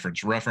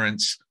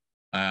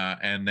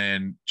 and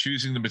then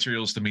choosing the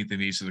materials to meet the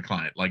needs of the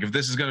client. Like if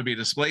this is going to be a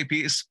display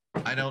piece,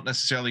 I don't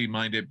necessarily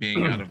mind it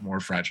being out of more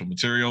fragile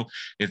material.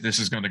 If this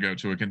is going to go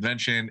to a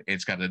convention,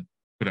 it's got to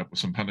put up with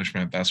some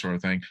punishment, that sort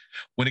of thing.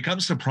 When it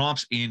comes to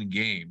props in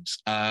games,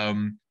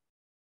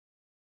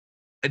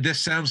 this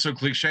sounds so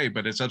cliche,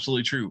 but it's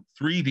absolutely true.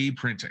 3D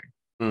printing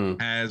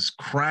has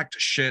cracked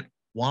shit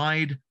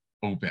wide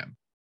open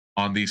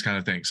on these kind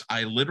of things.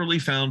 I literally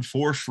found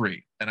for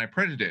free, and I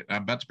printed it.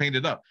 I'm about to paint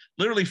it up.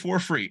 Literally for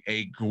free,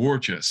 a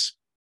gorgeous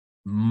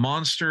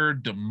monster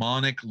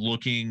demonic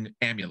looking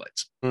amulet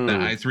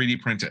that I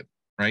 3D printed,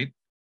 right?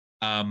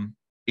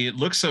 It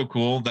looks so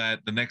cool that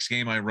the next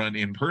game I run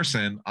in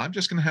person, I'm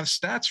just going to have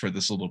stats for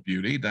this little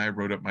beauty that I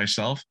wrote up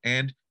myself,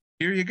 and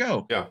here you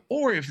go. Yeah.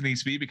 Or if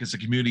needs be, because the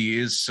community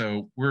is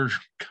so we're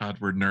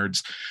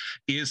nerds,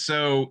 is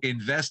so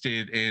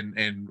invested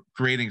in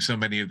creating so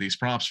many of these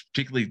props,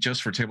 particularly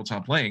just for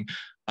tabletop playing.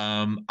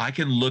 I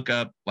can look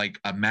up like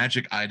a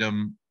magic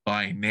item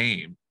by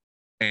name,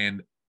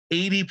 and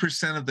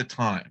 80% of the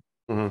time,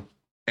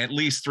 at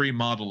least 3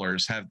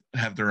 modelers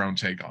have their own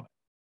take on it,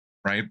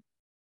 right?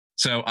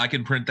 So I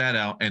can print that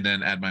out and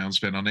then add my own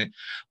spin on it.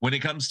 When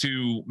it comes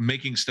to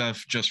making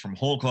stuff just from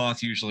whole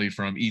cloth, usually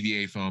from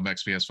EVA foam,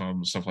 XPS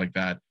foam, stuff like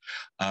that,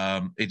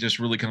 it just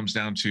really comes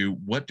down to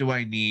what do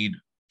I need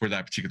for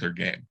that particular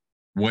game?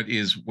 What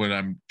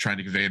I'm trying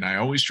to convey? And I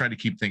always try to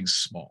keep things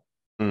small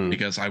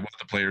because I want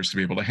the players to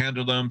be able to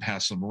handle them,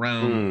 pass them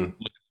around,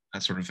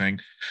 that sort of thing.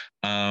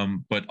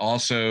 But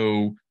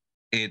also,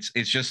 it's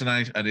just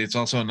it's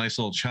also a nice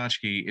little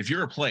tchotchke. If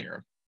you're a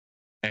player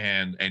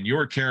and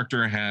your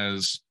character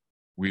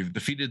we've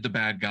defeated the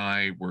bad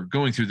guy, we're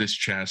going through this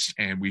chest,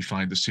 and we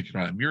find this ticket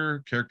item. Your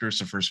character is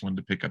the first one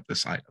to pick up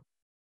this item.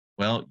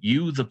 Well,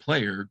 you, the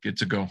player, get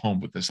to go home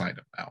with this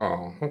item now.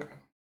 Oh, okay.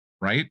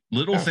 Right?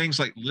 Little things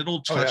like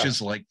little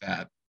touches like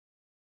that.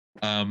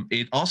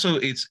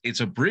 It's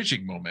a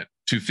bridging moment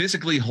to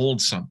physically hold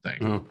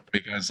something,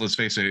 because let's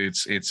face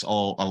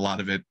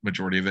it,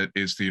 majority of it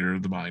is theater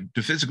of the mind.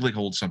 To physically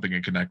hold something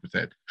and connect with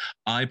it,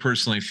 I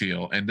personally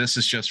feel, and this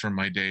is just from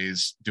my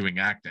days doing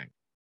acting,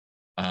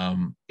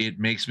 it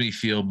makes me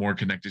feel more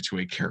connected to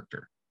a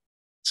character.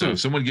 So if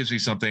someone gives me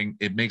something,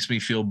 it makes me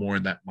feel more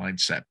in that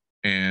mindset.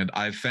 And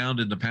I've found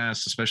in the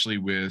past, especially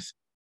with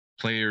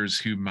players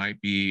who might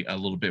be a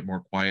little bit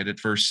more quiet at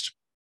first,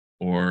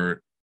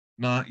 or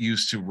not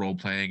used to role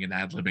playing and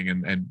ad-libbing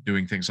and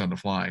doing things on the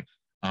fly,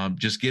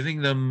 just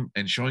giving them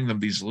and showing them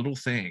these little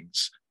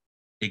things,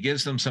 it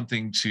gives them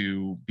something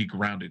to be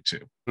grounded to.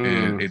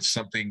 It's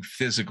something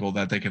physical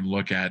that they can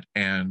look at,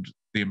 and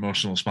the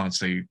emotional response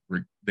they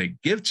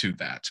give to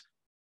that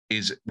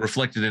is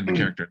reflected in the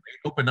character.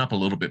 They open up a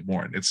little bit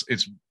more, and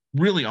it's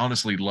really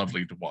honestly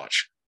lovely to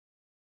watch.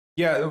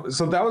 Yeah,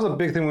 so that was a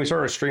big thing when we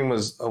started our stream,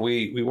 was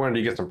we wanted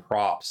to get some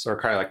props or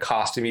kind of like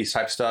costumey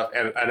type stuff,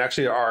 and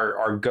actually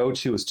our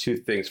go-to was 2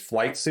 things: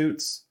 flight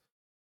suits.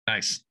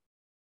 Nice.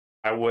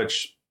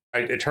 Which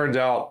it turns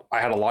out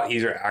I had a lot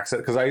easier access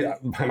because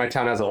my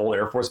town has an old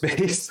Air Force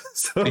base,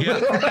 so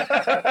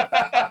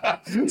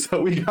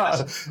so we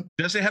got.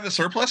 Does it have a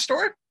surplus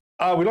store?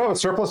 We don't have a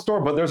surplus store,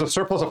 but there's a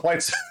surplus of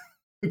flights.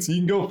 So you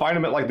can go find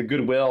them at like the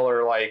Goodwill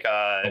or like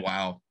Oh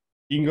wow.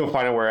 you can go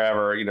find them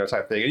wherever,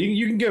 type thing. And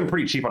you can get them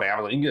pretty cheap on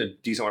Amazon. You can get a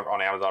decent one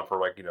on Amazon for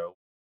like,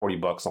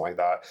 $40, something like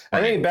that.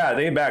 And they ain't bad.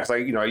 They ain't bad because I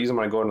use them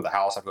when I go into the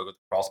house. I go to the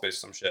crawl space or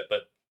some shit.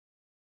 But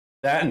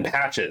that and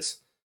patches.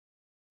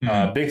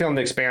 Big thing on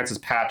the Expanse is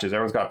patches.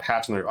 Everyone's got a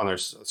patch on their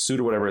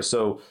suit or whatever.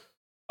 So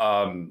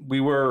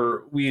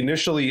we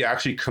initially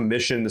actually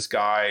commissioned this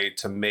guy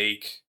to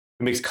makes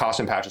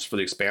costume patches for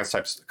the Expanse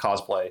types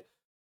cosplay.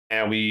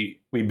 And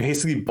we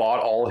basically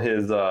bought all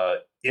his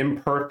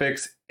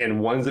imperfects and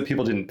ones that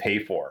people didn't pay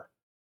for.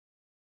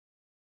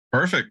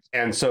 Perfect.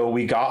 And so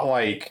we got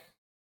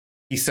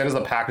he sent us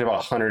a package of about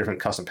 100 different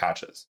custom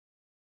patches.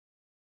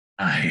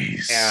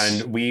 Nice.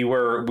 And we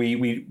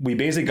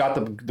basically got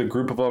the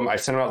group of them. I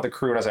sent them out to the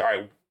crew and I was like, all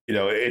right,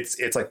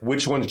 it's like,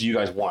 which ones do you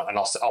guys want? And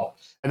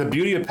and the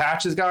beauty of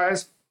patches,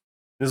 guys,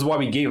 this is why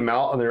we gave them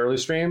out on the early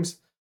streams.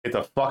 It's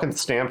a fucking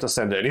stamp to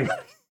send to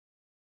anybody.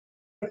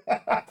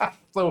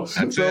 So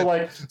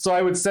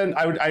I would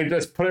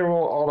just put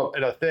everyone all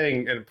in a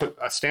thing and put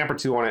a stamp or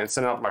two on it and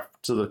send it out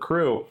to the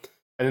crew,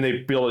 and then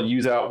they'd be able to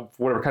use out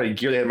whatever kind of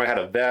gear they had. Might have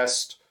a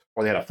vest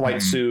or they had a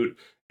flight suit,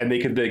 and they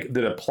could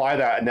apply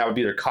that, and that would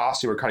be their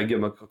costume, or kind of give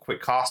them a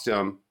quick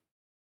costume.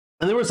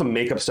 And there was some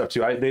makeup stuff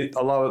too. A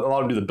lot of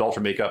them do the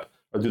belter makeup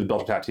or do the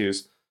belter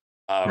tattoos,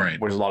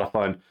 which is a lot of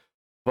fun.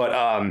 But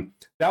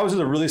that was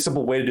just a really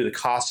simple way to do the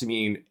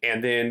costuming.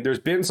 And then there's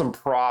been some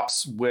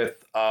props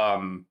with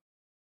Michael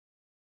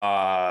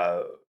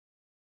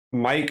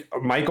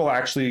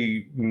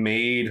actually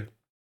made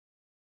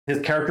his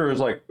character was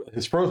like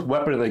his first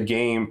weapon in the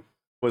game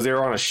was they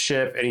were on a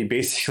ship and he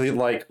basically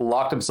like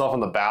locked himself in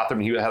the bathroom.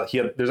 He had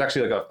there's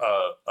actually like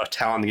a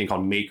talent in the game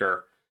called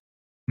Maker,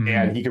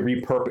 and he could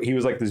repurpose. He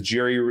was like this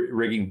jerry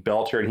rigging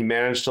belter, and he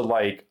managed to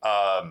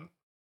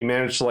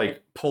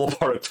pull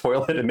apart a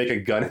toilet and make a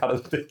gun out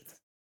of it.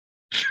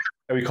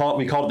 And we call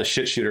it the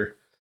shit shooter.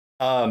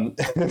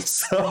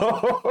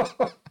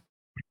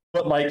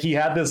 But like he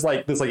had this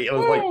gun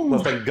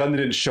that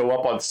didn't show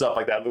up on stuff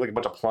like that. It looked like a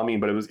bunch of plumbing,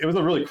 but it was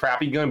a really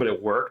crappy gun, but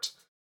it worked.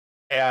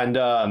 And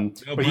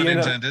but he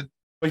ended up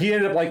he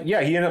ended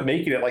up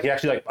making it. Like he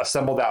actually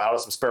assembled that out of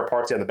some spare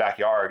parts he had in the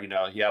backyard. He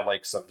had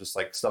some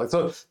stuff.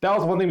 So that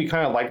was one thing we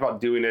kind of liked about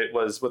doing it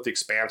was with the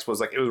Expanse was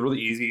like it was really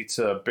easy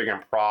to bring in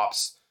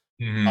props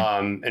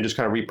and just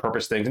kind of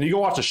repurpose things. And you go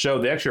watch the show,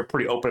 they actually are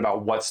pretty open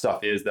about what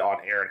stuff is that on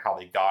air and how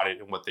they got it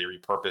and what they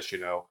repurpose.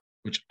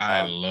 Which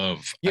I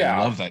love. Yeah,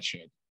 I love that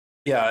shit.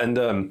 Yeah, and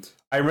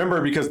I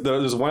remember because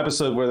there's one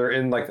episode where they're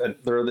in a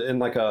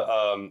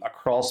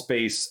crawl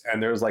space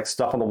and there's like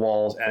stuff on the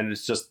walls and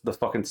it's just the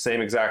fucking same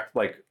exact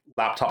like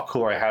laptop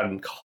cooler I had in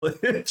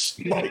college,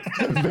 like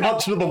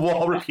mounted to the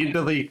wall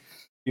repeatedly.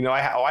 I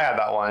had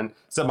that one.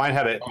 So mine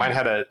had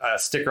a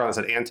sticker on that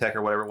said Antec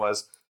or whatever it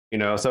was.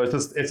 So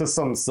it's just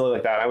something silly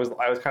like that. I was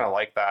kind of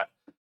like that.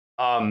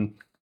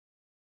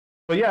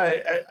 But yeah,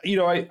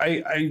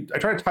 I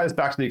try to tie this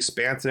back to the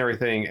Expanse and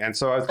everything, and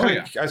so I was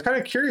kind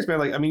of curious, man.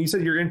 Like, I mean, you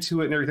said you're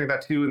into it and everything like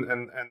that too,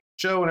 and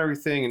show and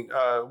everything. And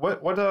I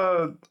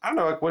don't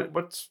know, like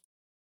what's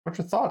your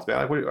thoughts,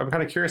 man? Like, I'm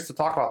kind of curious to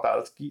talk about that.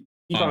 Let's keep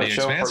on the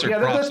show. Props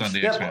on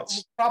the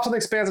Expanse. Props on the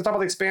Expanse. Let's talk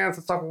about the Expanse.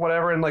 Let's talk about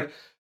whatever. And like,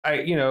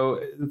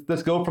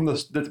 let's go from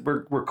this.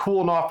 We're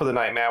cooling off for the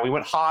night, man. We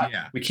went hot.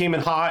 Yeah. We came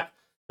in hot.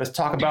 Let's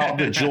talk about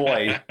the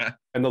joy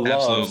and the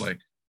love. Absolutely.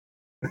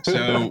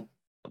 So.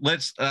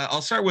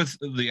 I'll start with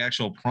the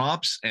actual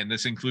props, and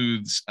this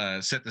includes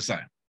set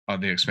design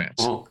on the Expanse.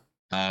 Oh.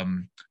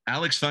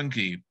 Alex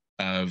Funke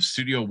of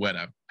Studio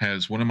Weta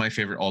has one of my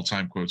favorite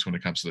all-time quotes when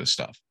it comes to this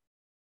stuff.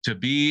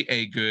 He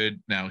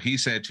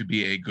said to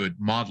be a good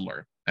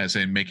modeler, as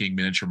in making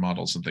miniature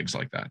models and things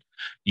like that,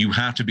 you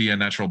have to be a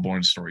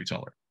natural-born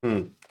storyteller.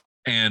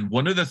 And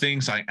one of the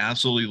things I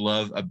absolutely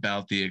love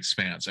about the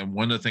Expanse, and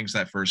one of the things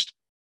that first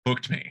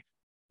hooked me,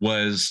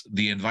 was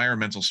the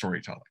environmental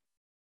storytelling.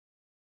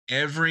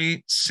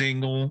 Every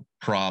single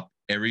prop,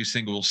 every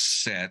single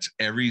set,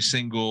 every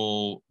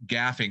single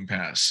gaffing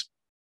pass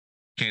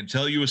can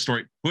tell you a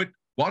story.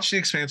 Watch the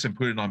Expanse and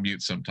put it on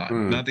mute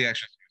sometime. Not the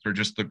action scenes, or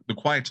just the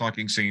quiet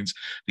talking scenes,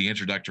 the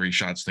introductory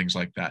shots, things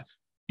like that.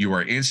 You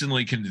are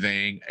instantly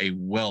conveying a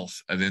wealth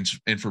of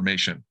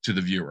information to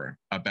the viewer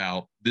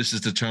about this is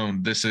the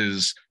tone, this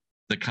is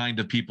the kind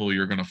of people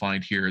you're going to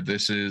find here.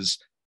 This is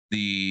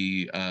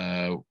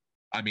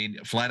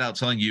flat out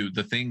telling you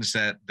the things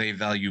that they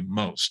value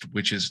most,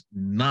 which is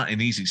not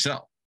an easy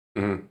sell.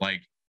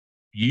 Like,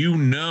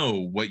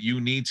 what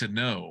you need to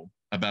know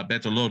about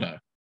Betoloda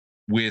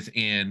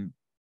within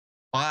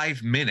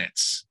 5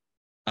 minutes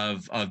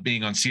of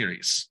being on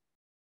series,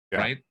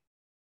 right?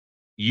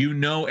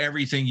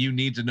 Everything you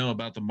need to know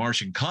about the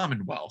Martian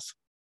Commonwealth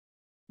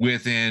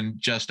within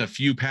just a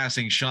few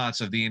passing shots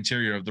of the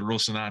interior of the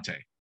Rocinante.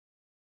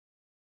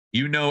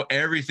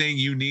 Everything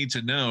you need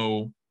to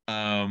know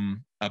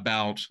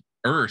about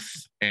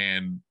Earth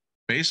and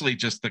basically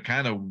just the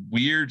kind of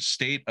weird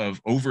state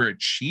of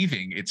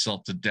overachieving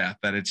itself to death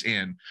that it's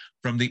in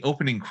from the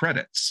opening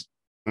credits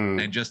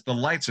and just the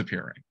lights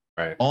appearing.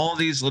 Right. All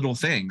these little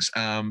things,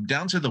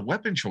 down to the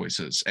weapon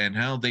choices and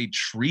how they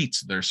treat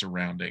their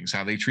surroundings,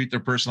 how they treat their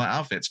personal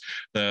outfits,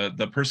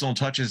 the personal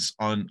touches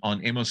on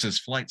Amos's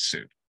flight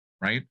suit,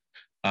 right?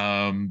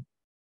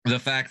 The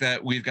fact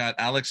that we've got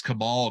Alex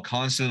Cabal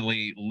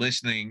constantly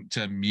listening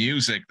to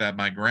music that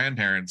my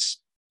grandparents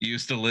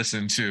used to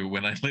listen to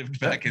when I lived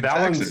back in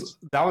Texas.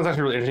 That one's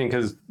actually really interesting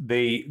because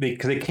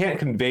they can't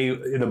convey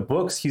in the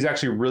books. He's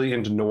actually really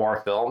into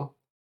noir film.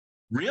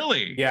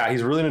 Really? Yeah,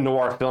 he's really into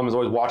noir film. He's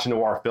always watching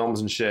noir films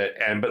and shit.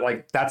 But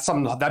like that's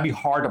something that'd be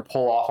hard to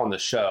pull off on the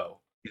show.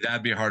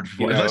 That'd be hard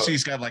for unless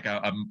he's got like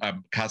a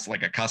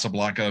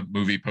Casablanca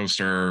movie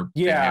poster.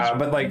 Yeah,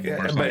 but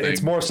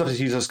it's more stuff that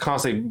he's just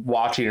constantly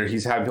watching, or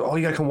he's having. Oh,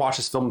 you gotta come watch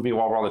this film with me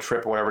while we're on the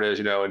trip, or whatever it is,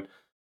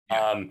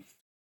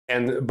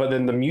 But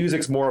then the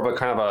music's more of a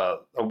kind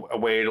of a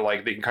way to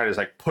like they can kind of just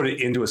like put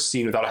it into a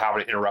scene without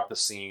having to interrupt the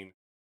scene,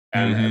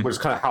 and which is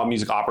kind of how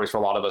music operates for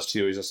a lot of us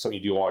too. Is just something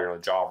you do while you're on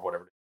the job, or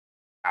whatever,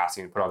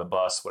 passing, put on the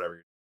bus,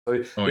 whatever. So,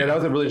 that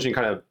was a really interesting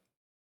kind of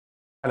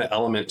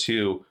element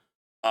too.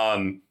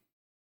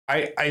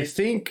 I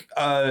think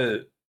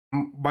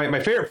my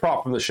favorite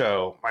prop from the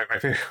show, my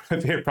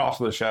favorite prop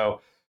from the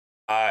show,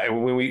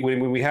 when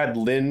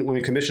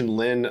we commissioned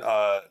Lynn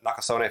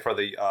Nakasone for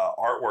the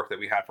artwork that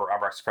we had for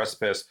Abrax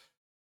Precipice,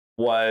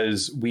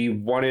 was we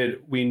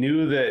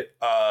knew that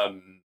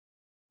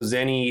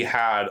Zenny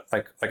had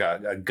like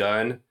a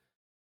gun,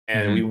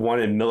 and we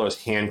wanted Miller's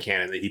hand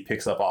cannon that he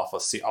picks up off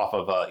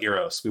of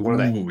Eros. We wanted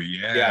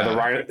that. Yeah, the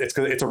Rhino.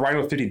 It's a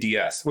Rhino 50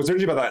 DS. What's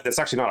interesting about that? That's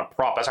actually not a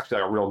prop. That's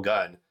actually like a real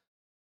gun.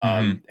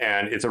 And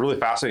it's a really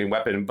fascinating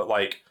weapon, but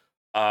like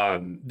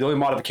the only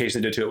modification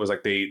they did to it was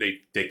like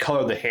they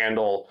colored the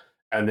handle,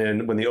 and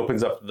then when he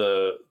opens up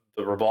the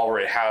revolver,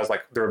 it has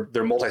like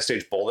they're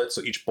multi-stage bullets,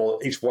 so each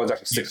one's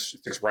actually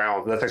six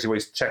rounds. And that's actually what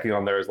he's checking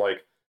on there, is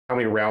like how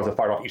many rounds have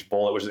fired off each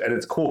bullet, and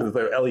it's cool because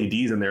there are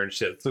LEDs in there and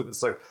shit. So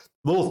it's like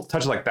little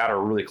touches like that are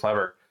really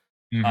clever.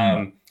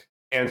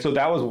 And so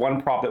that was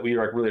one prop that we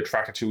were like really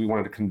attracted to. We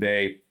wanted to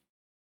convey.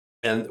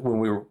 And when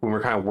we were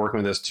kind of working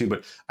with this too,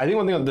 but I think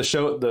one thing the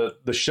show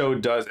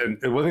does, and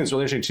one thing that's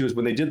really interesting too, is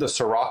when they did the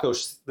Sirocco.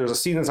 There's a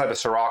scene inside the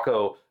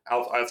Sirocco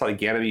outside of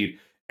Ganymede,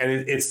 and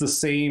it's the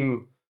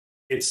same.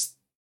 It's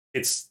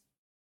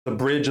the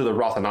bridge of the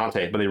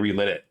Rocinante, but they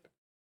relit it.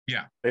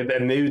 Yeah,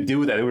 and they would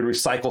do that. They would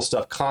recycle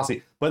stuff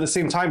constantly, but at the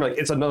same time, like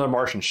it's another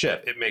Martian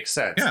ship. It makes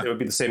sense. Yeah. It would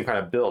be the same kind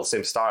of build,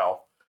 same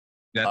style.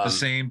 That the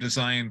same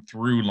design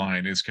through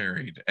line is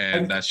carried,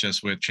 and that's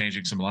just with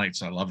changing some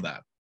lights. I love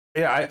that.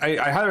 Yeah, I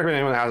highly recommend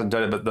anyone that hasn't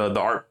done it, but the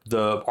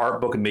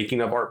art book and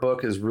making of art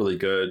book is really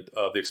good.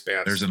 The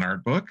Expanse. There's an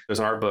art book? There's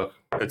an art book.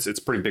 It's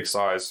pretty big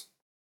size.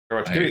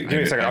 Give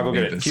me a second. I'll go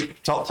get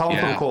it. Tell them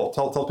something cool.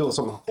 Tell people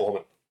something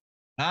cool.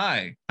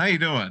 Hi, how you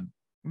doing?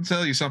 I'll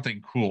tell you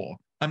something cool.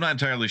 I'm not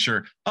entirely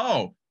sure.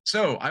 Oh,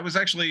 so I was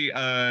actually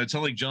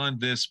telling John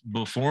this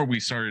before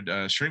we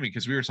started streaming,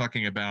 because we were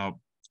talking about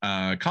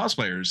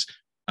cosplayers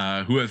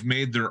who have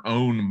made their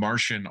own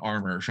Martian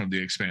armor from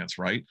the Expanse,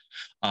 right?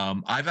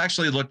 I've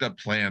actually looked up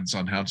plans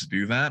on how to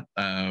do that,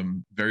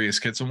 various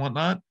kits and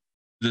whatnot.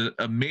 The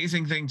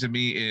amazing thing to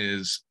me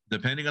is,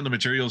 depending on the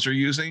materials you're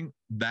using,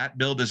 that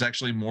build is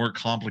actually more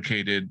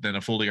complicated than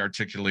a fully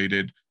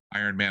articulated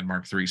Iron Man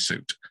Mark III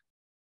suit.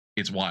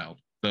 It's wild,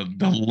 the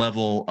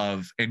level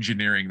of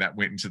engineering that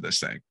went into this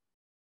thing.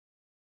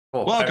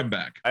 Cool. Welcome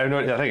back. I have no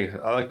idea. Thank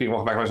you. I like being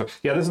welcome back myself.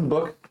 Yeah, this is the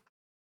book.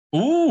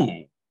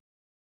 Ooh.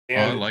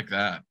 I like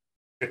that.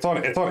 It's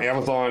on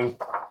Amazon,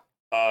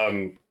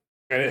 and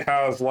it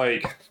has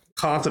like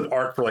concept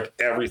art for like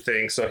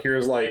everything. So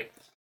here's like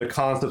the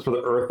concepts for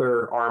the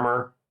Earther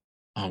armor.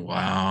 Oh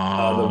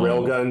wow! The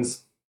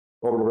railguns,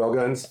 orbital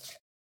railguns.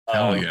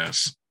 Hell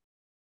yes!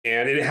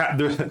 And it had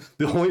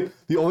the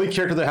only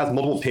character that has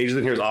multiple pages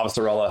in here is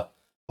Avasarala.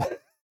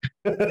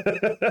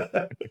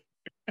 The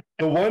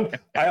one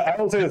I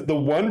will say this: the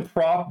one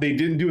prop they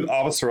didn't do with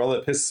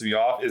Avasarala that pisses me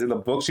off is in the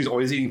book. She's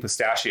always eating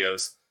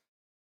pistachios.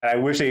 And I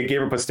wish they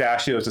gave her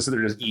pistachios to sit there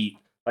and just eat.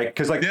 Like,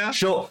 because like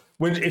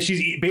if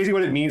she's basically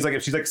what it means, like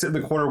if she's like sitting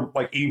in the corner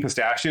like eating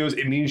pistachios,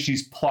 it means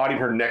she's plotting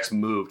her next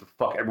move to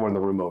fuck everyone in the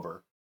room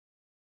over.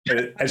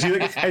 And she's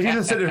just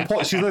sitting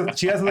there.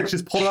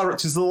 She's pulling out.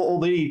 She's a little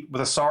old lady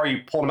with a sari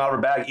pulling them out of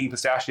her bag, eating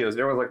pistachios.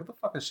 And everyone's like, "What the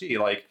fuck is she?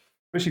 Like,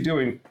 what is she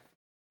doing?"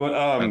 But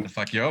what the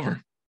fuck you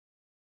over?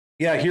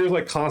 Yeah, here's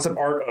like concept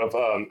art of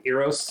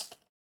Eros.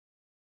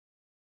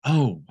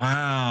 Oh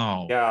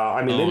wow! Yeah,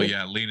 I mean,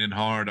 leaning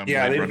hard on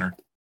Blade Runner.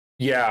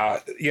 Yeah,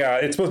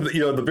 it's supposed to be,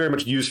 the very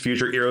much used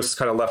future Eros is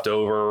kind of left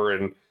over,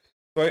 and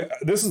so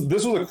this is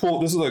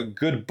a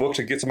good book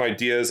to get some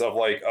ideas of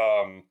like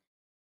kind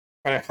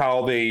of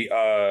how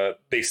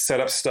they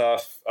set up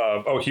stuff.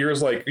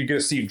 Here's like you're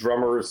gonna see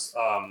Drummer's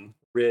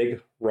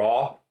rig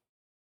raw.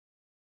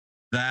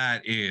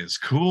 That is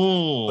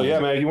cool. So yeah,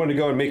 man, if you wanted to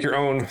go and make your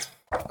own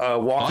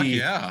walkie,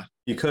 yeah,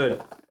 you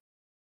could.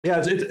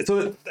 Yeah,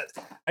 so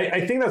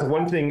I think that's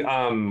one thing.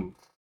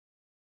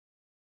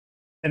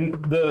 and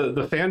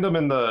the fandom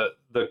and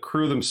the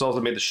crew themselves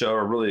that made the show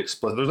are really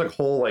explicit. There's like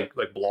whole like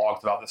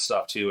blogs about this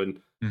stuff too,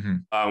 and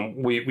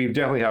we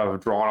definitely have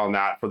drawn on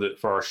that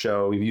for our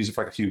show. We've used it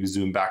for like a few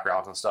Zoom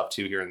backgrounds and stuff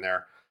too here and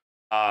there.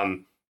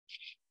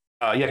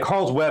 Yeah,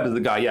 Carl's Webb is the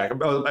guy. Yeah,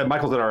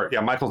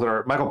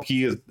 Michael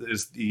P is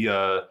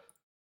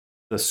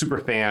the super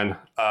fan,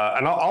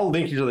 and I'll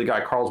link you to the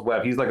guy Carl's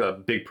Webb. He's like a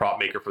big prop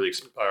maker for the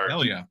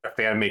Hell yeah, a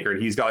fan maker,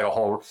 and he's got like a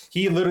whole.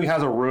 He literally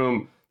has a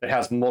room that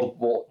has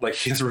multiple, like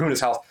his room in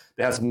his house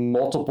that has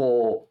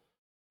multiple.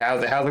 It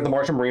has like the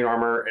Martian Marine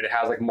armor, and it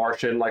has like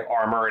Martian like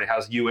armor, and it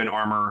has UN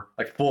armor,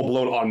 like full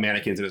blown on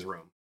mannequins in his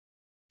room.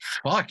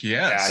 Fuck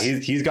yes. Yeah,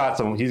 he's got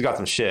some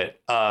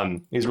shit.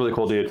 He's a really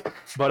cool dude.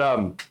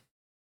 But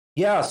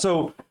yeah,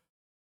 so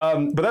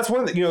but that's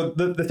one of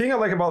the, the thing I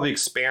like about the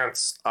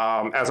Expanse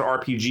as an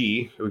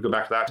RPG, if we go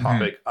back to that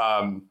topic,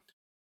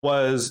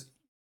 was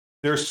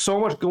there's so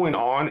much going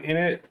on in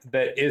it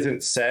that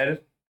isn't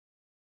said.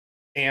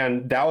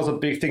 And that was a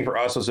big thing for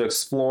us, was to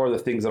explore the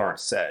things that aren't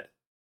said.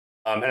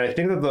 And I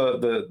think that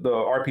the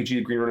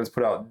RPG Green Ronin's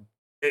put out,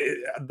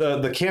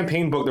 the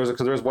campaign book,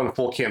 there's one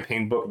full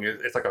campaign book. I mean,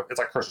 it's like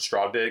Curse of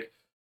Strahd big.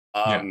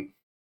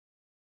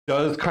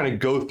 Does kind of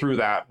go through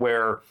that,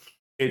 where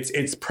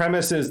its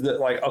premise is that,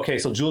 like, okay,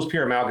 so Jules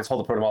Pierre Malgus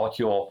hold the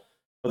protomolecule,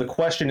 but the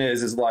question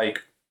is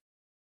like,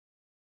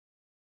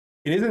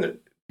 it isn't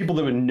people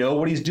that would know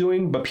what he's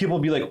doing, but people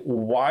would be like,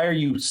 why are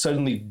you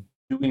suddenly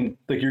doing,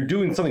 like, you're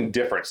doing something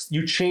different?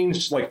 You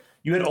changed, like,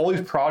 you had all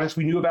these projects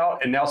we knew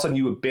about, and now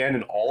suddenly you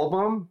abandon all of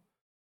them,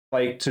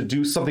 like, to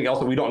do something else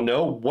that we don't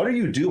know. What are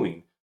you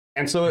doing?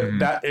 And so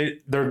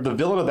the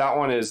villain of that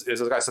one is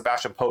this guy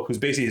Sebastian Pope, who's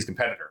basically his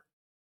competitor,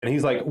 and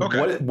he's like,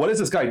 what is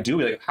this guy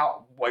doing? Like,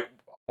 how, like,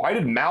 why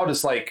did Mao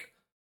just like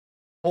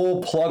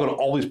pull plug on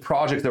all these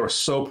projects that were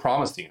so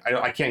promising?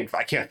 I can't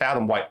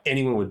fathom why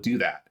anyone would do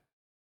that.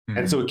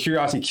 And so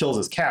curiosity kills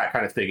his cat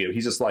kind of thing.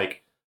 He's just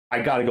like,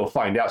 I got to go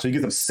find out. So he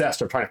gets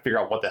obsessed with trying to figure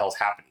out what the hell's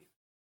happening.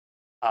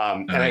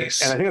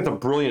 Nice. And I think that's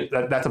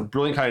a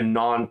brilliant kind of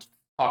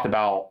non-talked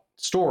about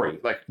story,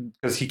 like,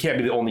 because he can't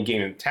be the only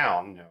game in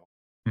town, you know.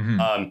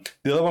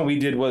 The other one we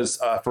did was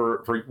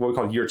for what we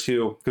call year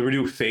 2, because we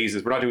do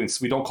phases.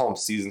 We don't call them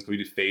seasons, we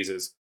do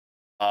phases.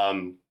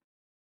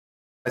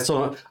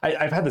 So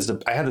I had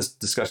this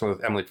discussion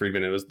with Emily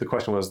Friedman. The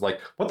question was like,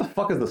 what the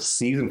fuck is the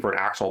season for an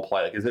actual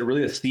play? Like, is it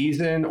really a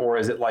season, or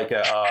is it like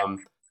a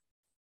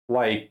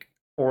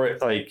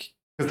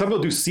because some people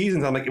do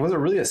seasons. I'm like, was it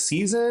really a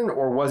season,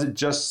 or was it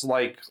just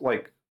like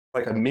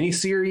a mini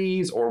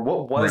series, or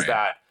what was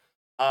that?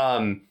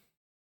 And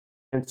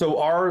so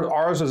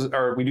ours is,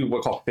 or we do what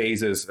we call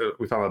phases.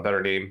 We found a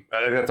better name.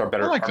 I think that's our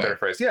better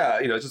phrase. Yeah,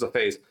 it's just a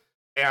phase.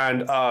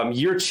 And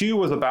year 2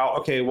 was about,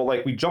 okay, well,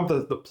 like, we jumped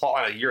the plot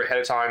line a year ahead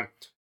of time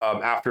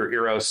after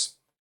Eros,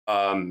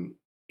 and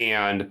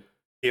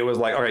it was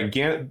like, all right,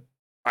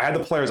 I had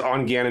the players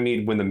on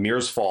Ganymede when the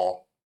mirrors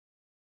fall,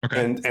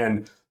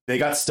 and they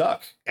got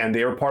stuck, and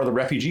they were part of the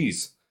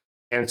refugees,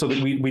 and so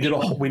we did a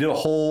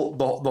whole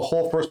the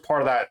whole first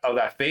part of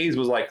that phase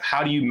was like,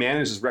 how do you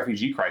manage this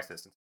refugee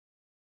crisis?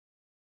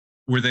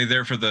 Were they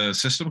there for the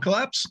system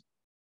collapse?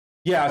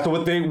 Yeah. So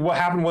what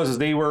happened was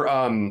they were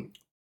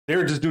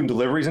just doing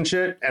deliveries and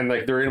shit, and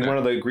like they're in one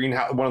of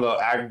the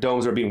ag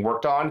domes that are being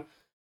worked on,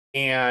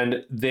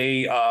 and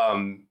they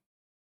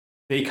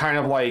kind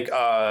of like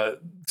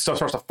stuff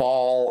starts to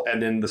fall,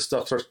 and then the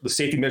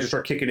safety measures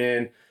start kicking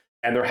in,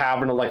 and they're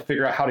having to like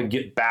figure out how to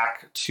get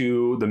back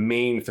to the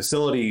main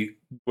facility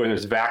when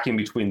there's vacuum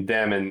between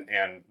them and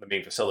the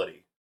main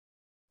facility.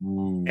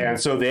 Ooh. And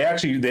so they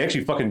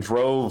actually fucking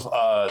drove.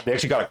 They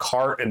actually got a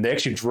cart, and they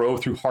actually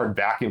drove through hard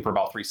vacuum for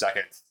about 3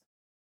 seconds.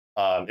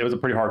 It was a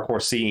pretty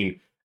hardcore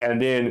scene.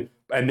 And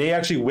they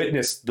actually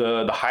witnessed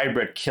the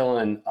hybrid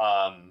killing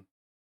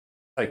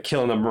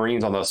the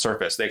Marines on the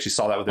surface. They actually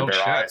saw that with their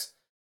bare eyes.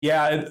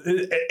 Yeah,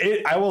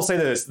 I will say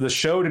this: the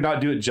show did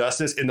not do it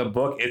justice. In the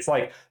book, it's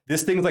like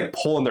this thing's like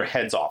pulling their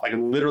heads off. Like, it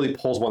literally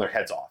pulls one of their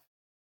heads off.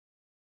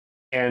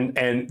 And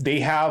they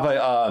have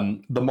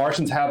the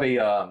Martians have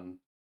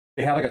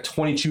they have like a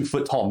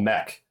 22-foot tall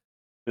mech.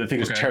 The thing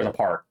just tears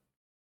apart.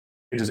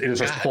 It just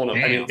starts pulling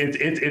them. I mean,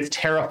 it's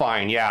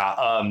terrifying.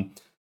 Yeah.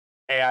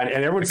 And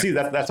everyone sees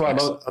that. That's why I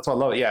love. That's why I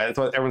love it. Yeah, that's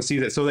why everyone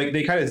sees it. So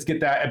they kind of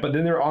get that, but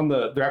then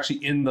they're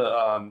actually in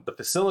the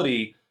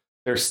facility.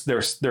 They're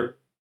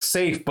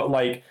safe, but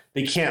like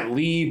they can't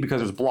leave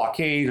because there's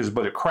blockade. There's a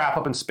bunch of crap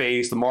up in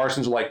space. The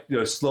Martians are like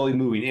slowly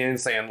moving in,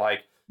 saying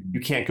like, you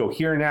can't go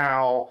here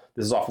now.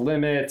 This is off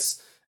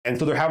limits. And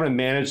so they're having to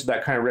manage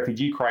that kind of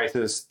refugee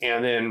crisis.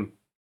 And then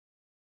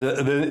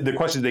the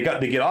question they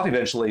get off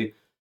eventually,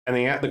 and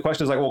the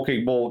question is like, well,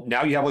 okay, well,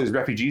 now you have all these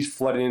refugees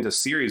flooding into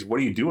Ceres. What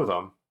do you do with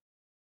them?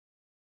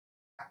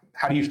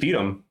 How do you feed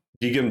them?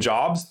 Do you give them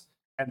jobs?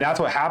 And that's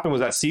what happened. Was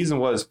that season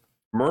was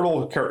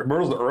Myrtle's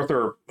the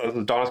Earther,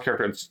 Donna's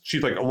character, and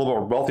she's like a little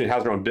more wealthy and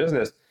has her own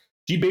business.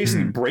 She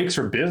basically breaks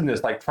her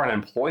business, like trying to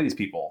employ these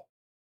people.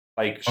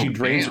 Like she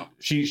drains,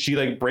 she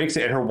like breaks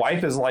it, and her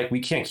wife is like, we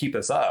can't keep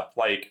this up.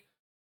 Like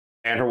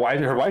And her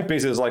wife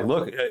basically is like,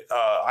 look,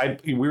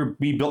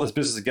 we built this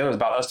business together. It's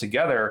about us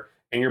together,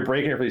 and you're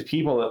breaking it for these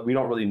people that we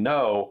don't really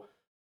know.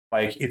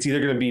 Like, it's either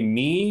going to be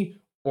me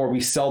or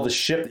we sell the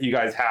ship that you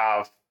guys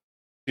have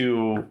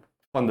to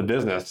fund the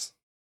business.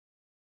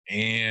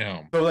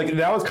 Damn. So like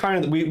that was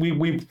kind of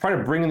we try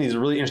to bring in these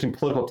really interesting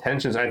political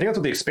tensions, and I think that's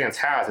what the Expanse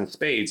has in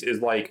spades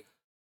is like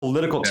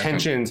political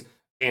tensions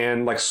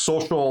and like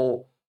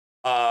social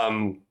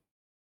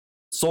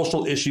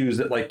issues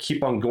that like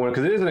keep on going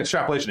because it is an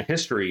extrapolation of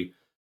history.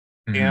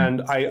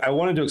 And I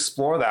wanted to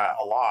explore that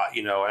a lot,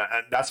 and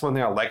that's one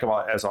thing I like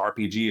about it as an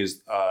RPG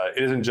is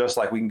it isn't just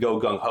like we can go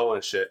gung ho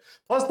and shit.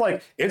 Plus,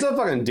 like it's a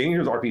fucking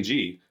dangerous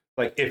RPG.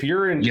 Like if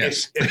you're in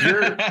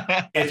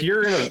if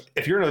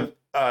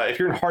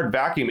you're in hard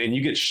vacuum and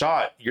you get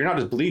shot, you're not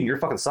just bleeding, you're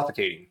fucking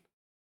suffocating.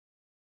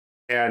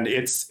 And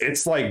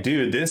it's like,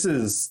 dude, this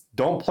is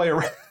don't play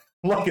around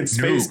like in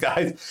space,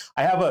 guys.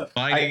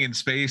 Fighting in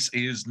space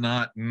is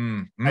not.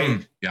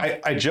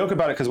 I joke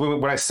about it because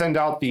when I send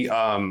out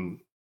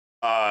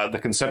the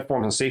consent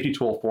forms and safety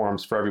tool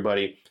forms for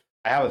everybody,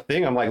 I have a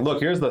thing. I'm like, look,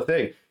 here's the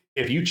thing.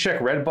 If you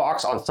check red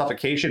box on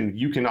suffocation,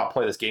 you cannot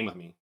play this game with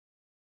me.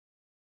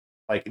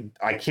 Like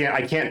I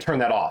can't turn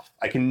that off.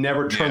 I can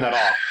never turn that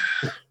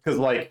off because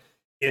like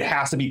it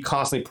has to be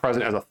constantly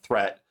present as a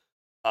threat.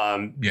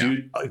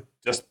 Dude,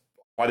 just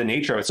by the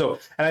nature of it. So,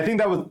 and I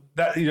think talking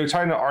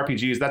to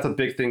RPGs, that's a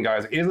big thing,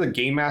 guys. As a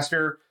game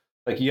master,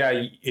 like,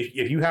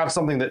 if you have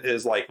something that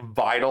is like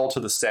vital to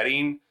the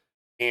setting,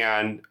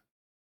 and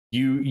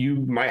you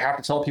might have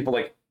to tell people,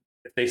 like,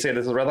 if they say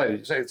this is a red light,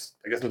 you say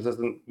I guess this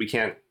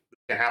can't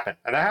happen,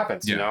 and that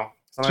happens,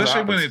 Sometimes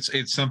especially when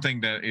it's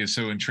something that is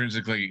so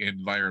intrinsically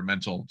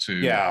environmental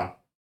to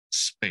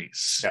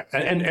space. Yeah,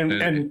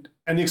 and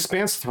the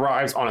Expanse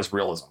thrives on its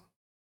realism.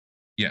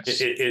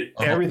 Yes,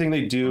 everything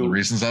they do. The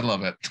reasons I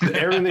love it.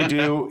 Everything they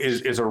do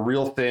is a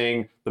real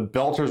thing. The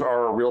Belters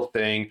are a real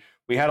thing.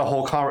 We had a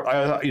whole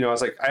I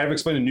was like, I have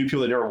explained to new people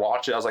that never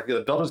watch it. I was like,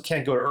 the Belters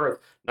can't go to Earth,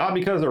 not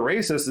because they're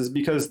racist, is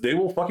because they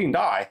will fucking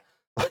die.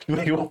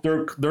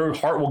 Their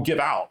heart will give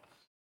out.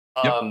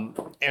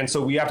 And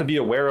so we have to be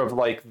aware of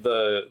like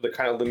the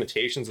kind of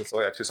limitations and stuff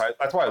like that too. So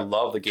that's why I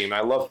love the game.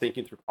 I love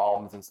thinking through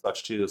problems and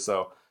such too.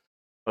 So,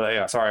 but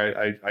yeah,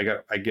 sorry,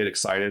 I get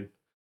excited.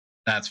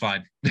 That's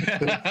fine.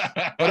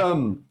 But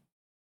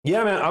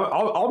yeah, man,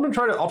 I'll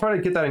try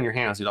to get that in your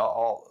hands.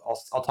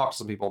 I'll talk to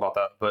some people about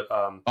that. But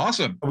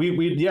awesome. I'm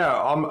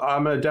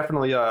gonna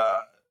definitely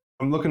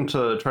I'm looking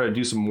to try to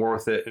do some more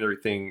with it and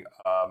everything.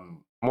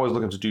 I'm always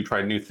looking to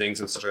try new things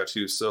and stuff like that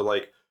too. So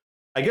like,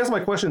 I guess my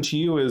question to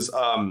you is,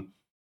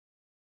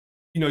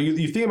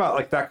 you think about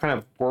like that kind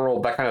of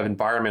world, that kind of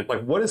environment.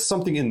 Like, what is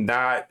something in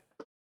that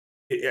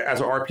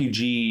as an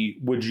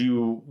RPG would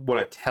you want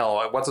to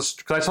tell? Because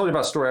I told you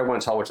about a story I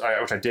want to tell, which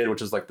I did,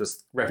 which is like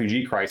this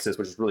refugee crisis,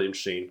 which is really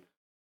interesting.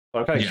 But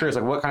I'm kind of curious,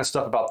 like, what kind of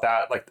stuff about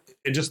that, like,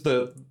 it just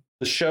the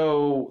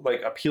show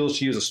like appeals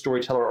to you as a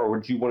storyteller, or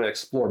would you want to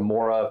explore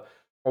more of,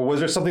 or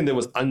was there something that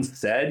was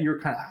unsaid? You're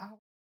kind of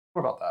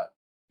what about that?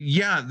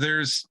 Yeah,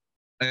 there's.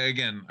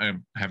 Again, I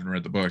haven't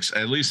read the books.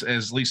 At least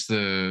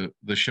the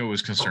show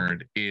is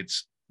concerned,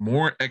 it's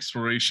more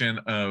exploration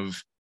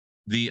of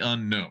the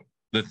unknown,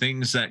 the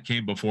things that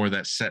came before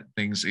that set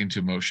things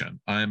into motion.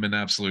 I'm an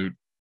absolute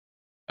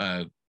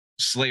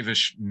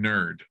slavish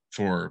nerd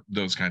for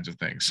those kinds of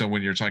things. So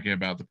when you're talking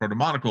about the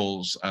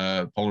proto-monocles,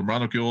 polar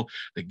monocule,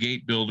 the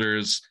gate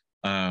builders,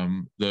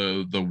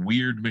 the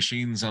weird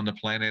machines on the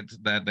planet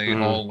that they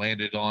all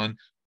landed on,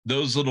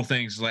 those little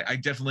things, like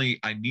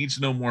I need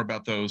to know more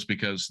about those,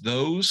 because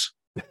those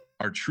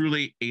are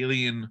truly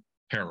alien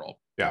peril.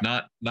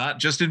 Not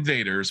just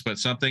invaders, but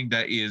something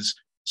that is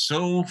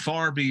so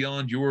far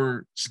beyond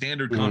your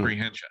standard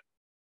comprehension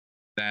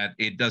that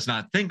it does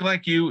not think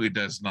like you, it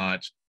does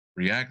not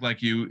react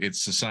like you,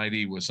 its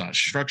society was not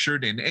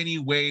structured in any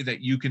way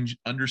that you can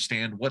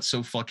understand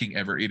whatso fucking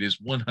ever. It is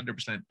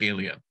 100%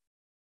 alien.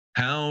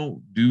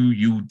 How do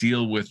you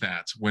deal with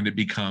that when it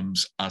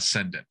becomes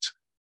ascendant?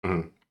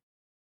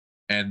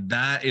 And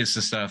that is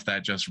the stuff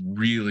that just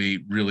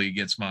really, really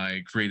gets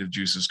my creative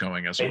juices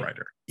going as a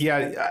writer.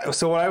 Yeah.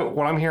 So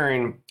what I'm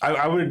hearing,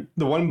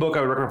 the one book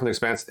I would recommend from the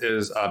Expanse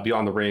is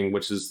Beyond the Ring,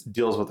 which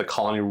deals with the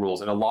colony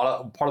rules, and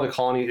part of the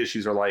colony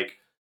issues are like,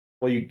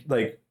 well,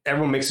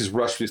 everyone makes these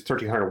rush to these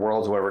 1,300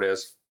 worlds, or whatever it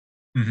is,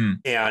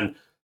 and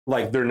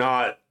like they're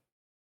not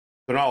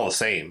all the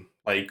same.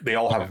 Like they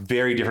all have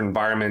very different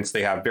environments.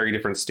 They have very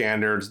different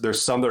standards.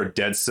 There's some that are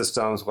dead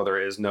systems, where there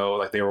is no,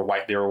 like they were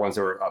ones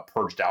that were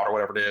purged out or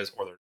whatever it is,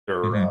 or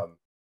they're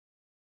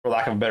for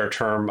lack of a better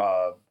term,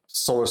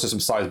 solar system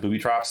sized booby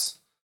traps.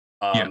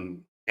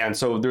 And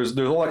so there's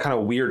all that kind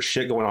of weird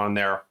shit going on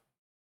there.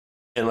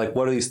 And like,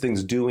 what are these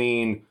things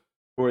doing?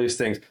 What are these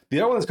things? The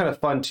other one that's kind of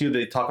fun too,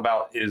 they talk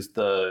about is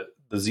the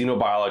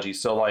xenobiology.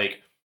 So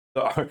like,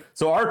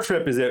 so our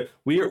trip is that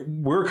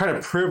we're kind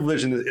of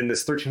privileged in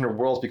this 1,300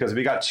 worlds because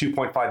we got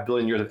 2.5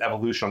 billion years of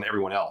evolution on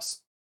everyone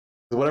else.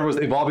 So whatever was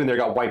evolving there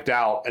got wiped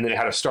out, and then it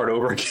had to start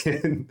over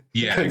again.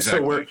 Yeah,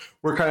 exactly. So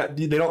we're kind of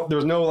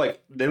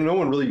no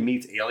one really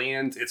meets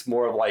aliens. It's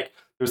more of like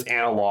there's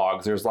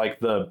analogs. There's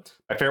like my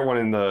favorite one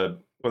when they're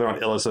on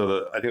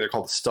Illiso, I think they're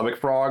called the stomach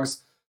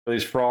frogs.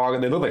 These frogs,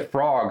 and they look like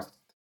frogs,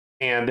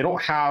 and they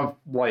don't have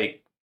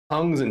like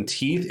tongues and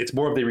teeth. It's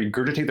more of they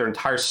regurgitate their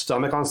entire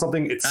stomach on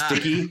something. It's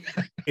sticky.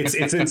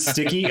 It's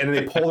sticky, and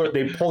then they pull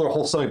their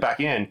whole stomach back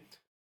in.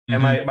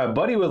 And my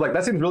buddy was like,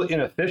 that seems really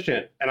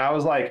inefficient. And I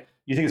was like,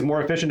 you think it's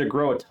more efficient to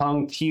grow a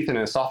tongue, teeth, and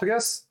an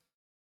esophagus?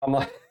 I'm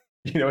like,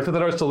 it's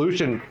another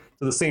solution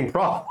to the same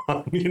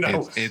problem.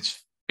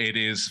 It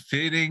is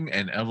fitting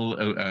and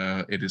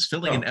it is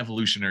filling an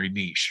evolutionary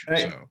niche.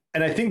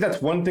 And I think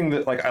that's one thing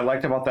that like I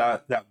liked about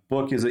that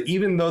book is that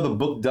even though the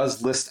book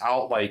does list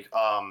out like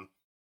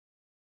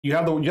you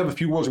have a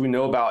few worlds we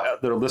know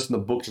about that are listed in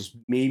the book, just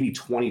maybe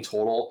 20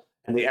 total,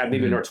 and they add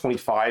maybe another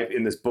 25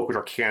 in this book, which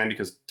are canon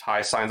because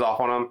Ty signs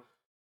off on them.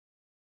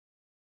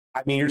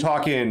 I mean, you're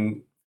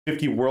talking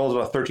 50 worlds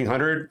of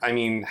 1,300. I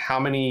mean, how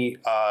many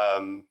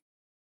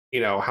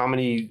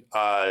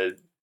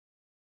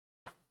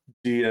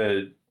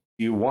do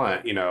you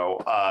want?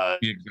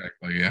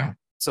 Exactly, yeah.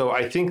 So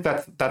I think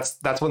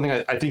that's one thing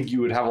I think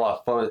you would have a lot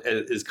of fun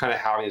is kind of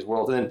having these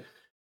worlds. And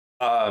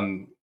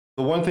then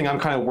the one thing I'm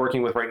kind of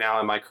working with right now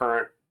in my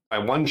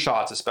one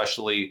shots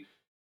especially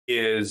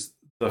is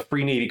the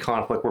Free Navy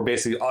conflict, where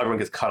basically everyone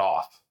gets cut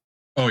off.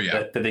 Oh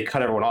yeah, that they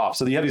cut everyone off.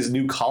 So you have these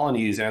new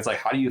colonies, and it's like,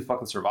 how do you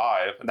fucking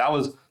survive? And that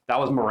was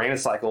Moranis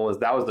cycle.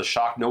 That was the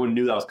shock. No one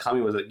knew that was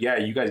coming. Was that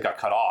you guys got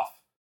cut off,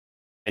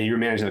 and you were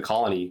managing the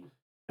colony.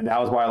 And that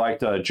was why I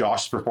liked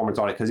Josh's performance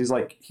on it, because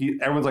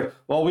everyone's like,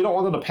 well, we don't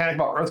want them to panic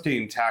about Earth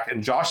getting attacked,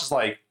 and Josh is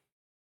like,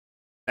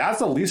 that's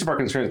the least of our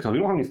concerns because we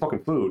don't have any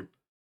fucking food.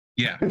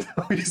 Yeah.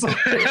 he's like,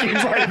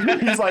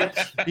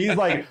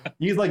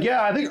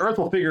 yeah, I think Earth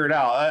will figure it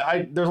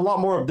out. There's a lot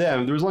more of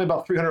them. There's only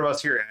about 300 of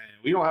us here, and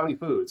we don't have any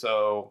food.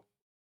 So,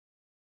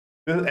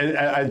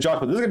 and Josh,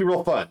 but this is gonna be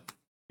real fun,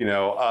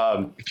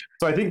 So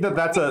I think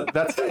that's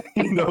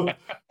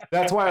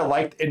that's why I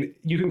liked, and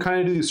you can kind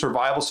of do these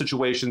survival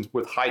situations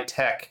with high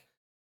tech.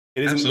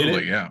 It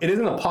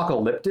isn't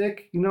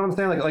apocalyptic. You know what I'm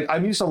saying? Like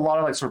I'm used to a lot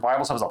of like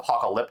survival stuff as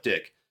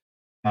apocalyptic.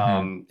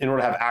 In order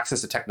to have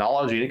access to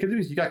technology, and it could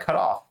be you got cut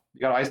off, you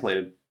got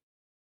isolated.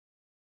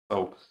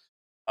 So,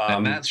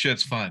 and that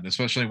shit's fun,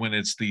 especially when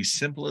it's the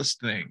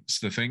simplest things,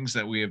 the things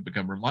that we have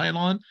become reliant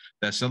on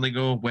that suddenly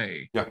go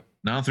away. Yeah.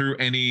 Not through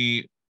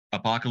any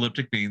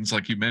apocalyptic means,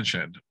 like you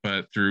mentioned,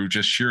 but through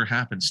just sheer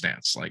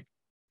happenstance. Like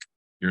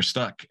you're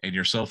stuck and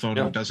your cell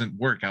phone doesn't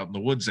work out in the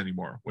woods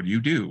anymore. What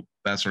do?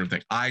 That sort of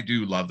thing. I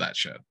do love that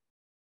shit.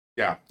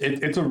 Yeah, I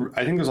think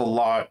there's a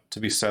lot to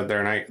be said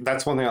there, and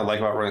that's one thing I like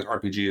about running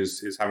RPG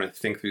is having to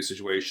think through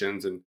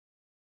situations. And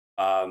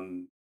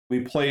we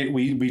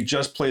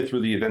just played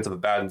through the events of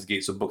Abaddon's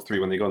Gate, so book 3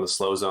 when they go in the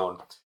slow zone,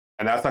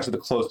 and that's actually the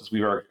closest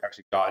we've ever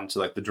actually gotten to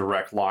like the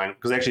direct line,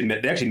 because they actually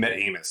met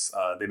Amos.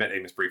 They met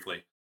Amos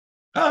briefly.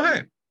 Oh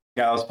hey,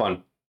 yeah, that was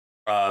fun.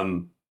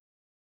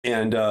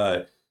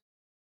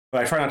 But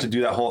I try not to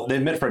do that whole.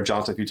 They've met Fred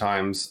Johnson a few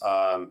times.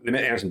 They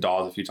met Anderson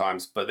Dawes a few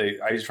times, but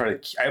I just try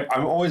to.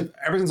 I'm always,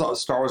 ever since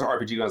Star Wars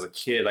RPG when I was a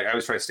kid, like I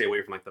always try to stay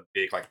away from like the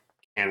big like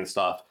canon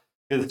stuff.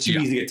 It's too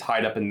easy to get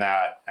tied up in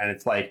that, and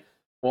it's like,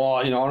 well,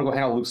 I want to go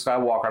hang out with Luke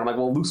Skywalker. And I'm like,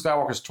 well, Luke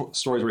Skywalker's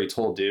story's already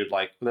told, dude.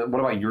 Like, what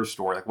about your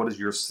story? Like, what is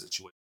your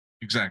situation?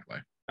 Exactly.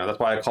 That's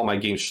why I call my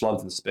game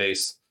Schlubs in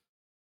Space.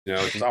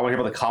 Because I want to hear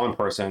about the common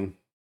person,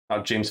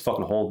 not James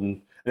fucking Holden.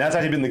 And that's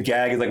actually been the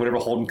gag. Is like whenever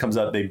Holden comes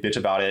up, they bitch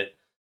about it.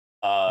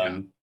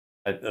 When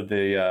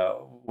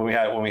we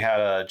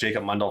had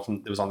Jacob Mundell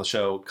that was on the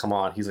show come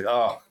on, he's like,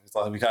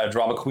 we got a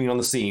drama queen on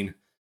the scene.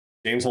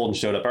 James Holden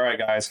showed up. All right,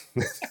 guys,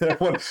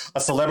 a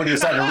celebrity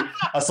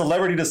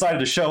decided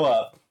to show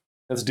up.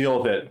 Let's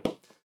deal with it.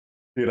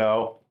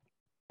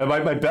 And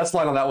my best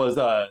line on that was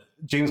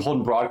James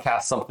Holden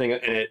broadcast something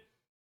in it,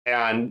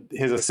 and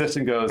his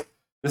assistant goes,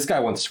 "This guy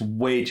wants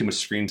way too much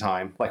screen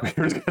time. Like we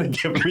were just gonna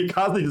give him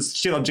constantly just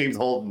shit on James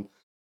Holden."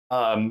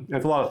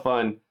 It's a lot of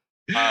fun.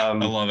 I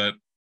love it.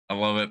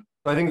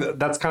 I think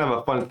that's kind of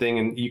a fun thing,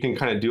 and you can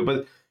kind of do it.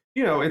 But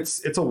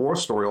it's a war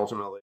story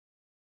ultimately.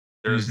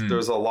 There's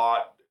a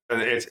lot,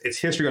 and it's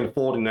history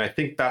unfolding. And I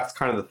think that's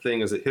kind of the thing,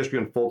 is that history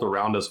unfolds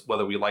around us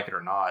whether we like it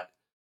or not,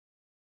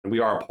 and we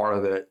are a part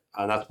of it.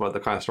 And that's what the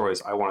kind of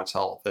stories I want to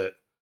tell. That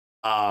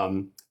all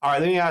right,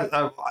 let me ask.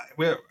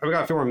 We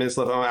got a few more minutes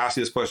left. I want to ask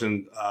you this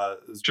question,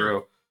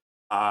 Xero.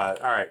 All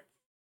right,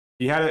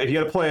 if you had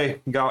to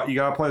play, you got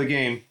to play the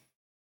game.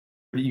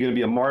 Are you going to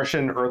be a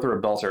Martian, Earth, or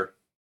a Belter?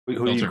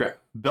 Who do you grab?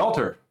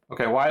 Belter.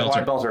 Okay, why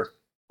Belter?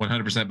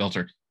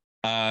 100%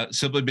 Belter.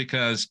 Simply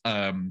because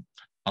a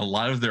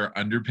lot of their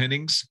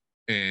underpinnings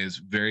is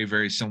very,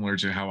 very similar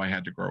to how I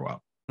had to grow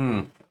up.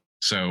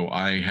 So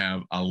I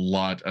have a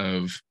lot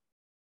of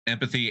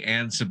empathy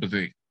and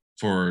sympathy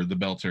for the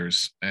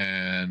Belters,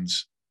 and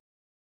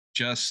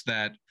just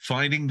that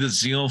finding the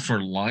zeal for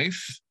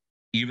life,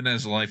 even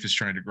as life is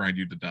trying to grind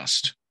you to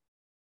dust,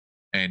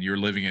 and you're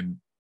living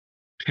in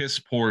piss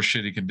poor,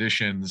 shitty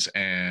conditions,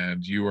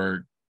 and you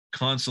are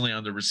constantly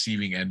on the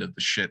receiving end of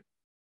the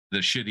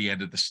shitty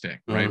end of the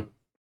stick, right?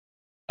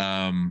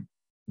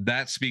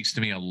 that speaks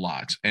to me a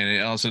lot. And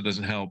it also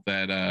doesn't help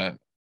that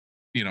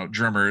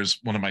Drummer is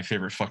one of my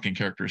favorite fucking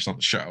characters on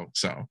the show.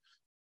 So,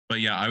 but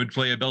yeah, I would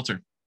play a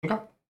belter. Okay.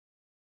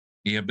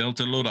 Yeah,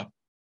 belter loader.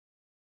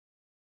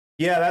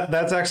 Yeah,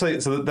 that's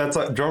actually, so that's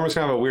Drummer's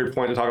kind of a weird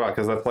point to talk about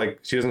because that's like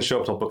she doesn't show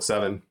up till book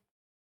 7.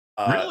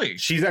 Really?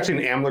 She's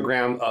actually an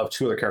amlogram of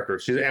 2 other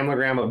characters. She's an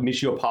amlogram of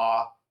Michio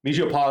Pa.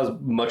 Michio Pa is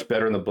much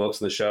better in the books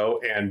than the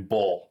show, and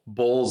Bull.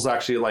 Bull's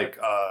actually a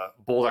bad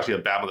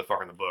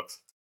motherfucker in the books.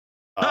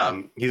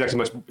 He's actually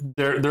much.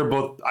 They're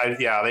both. But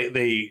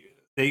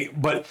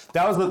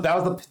that's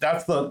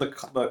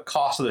the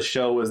cost of the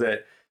show, was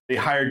that they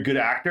hired good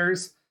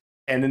actors,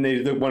 and then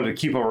they wanted to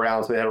keep them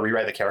around, so they had to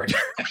rewrite the character.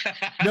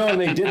 No,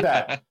 and they did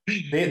that.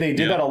 They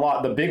did that a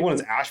lot. The big one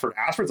is Ashford.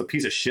 Ashford's a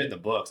piece of shit in the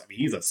books. I mean,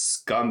 he's a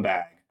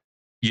scumbag.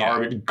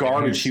 Yeah,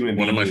 garbage human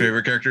being. One of my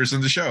favorite characters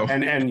in the show.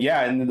 And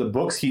in the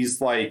books,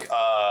 he's like,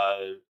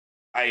 I'll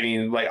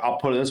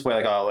put it this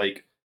way,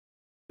 like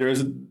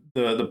there's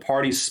the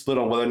party split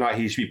on whether or not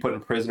he should be put in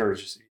prison or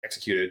just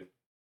executed.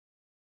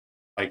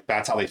 Like,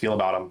 that's how they feel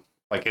about him.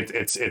 Like,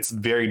 it's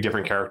very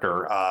different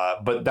character.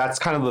 But that's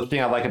kind of the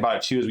thing I like about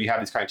it too, is we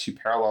have these kind of 2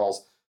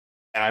 parallels,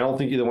 and I don't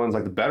think either one's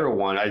like the better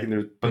one. I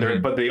think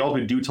but they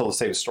ultimately do tell the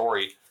same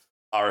story,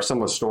 or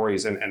similar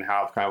stories, and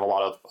have kind of a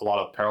lot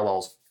of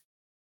parallels.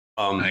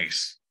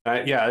 Nice.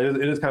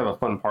 It is kind of a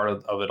fun part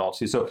of it all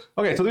too. So,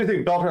 okay, so do you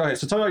think Belter? Okay,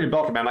 so tell me about your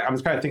Belter, man. Like, I'm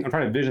just kind of thinking, I'm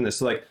trying to envision this.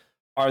 So, like,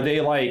 are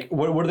they like,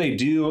 what do they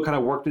do? What kind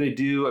of work do they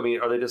do? I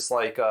mean, are they just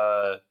like,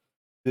 do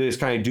they just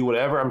kind of do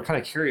whatever? I'm kind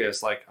of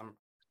curious. Like,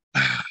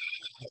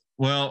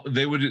 well,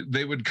 they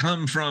would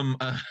come from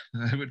a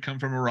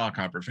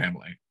rockhopper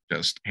family,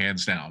 just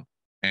hands down,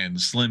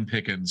 and slim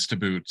pickings to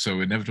boot.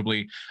 So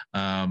inevitably,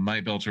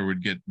 my Belter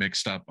would get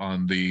mixed up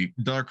on the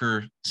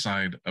darker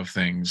side of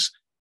things.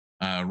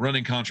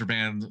 Running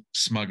contraband,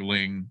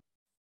 smuggling,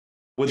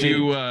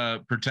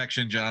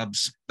 protection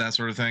jobs, that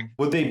sort of thing.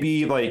 Would they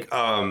be like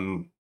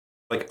OPA,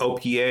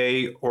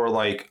 or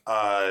like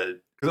because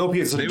OPA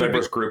is a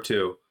diverse group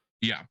too?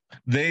 Yeah,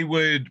 they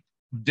would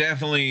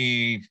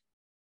definitely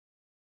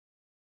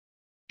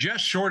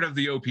just short of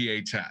the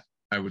OPA tat,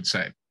 I would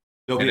say.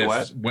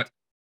 OPA what?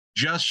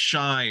 Just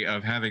shy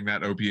of having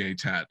that OPA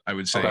tat, I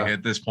would say,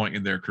 at this point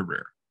in their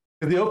career.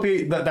 The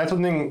OPA, that's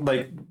one thing.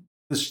 Like,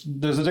 there's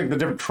like the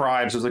different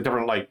tribes, there's like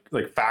different like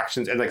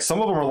factions, and like some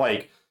of them are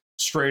like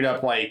straight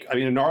up, like, I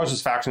mean,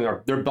 Naruto's faction,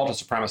 they're Belta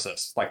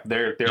supremacists, like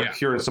they're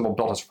pure and simple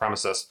Belta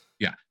supremacists.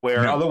 Yeah.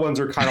 Where other ones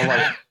are kind of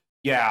like,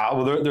 yeah,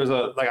 well, there's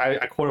a, like,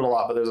 I quote it a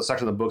lot, but there's a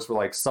section of the books where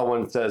like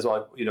someone says,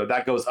 well,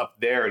 that goes up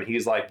there, and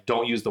he's like,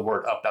 don't use the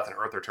word up, that's an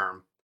Earther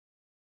term.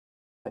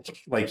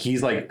 Like,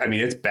 he's like, I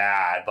mean, it's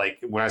bad. Like,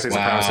 when I say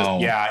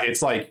supremacist, yeah,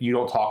 it's like,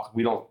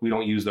 we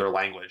don't use their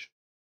language.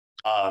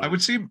 I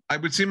would see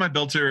my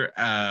Belter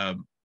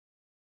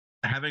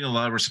having a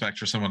lot of respect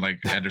for someone like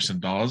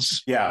Anderson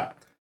Dawes. Yeah,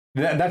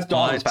 that's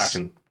Dawes'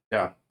 faction.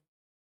 Yeah,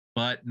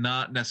 but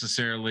not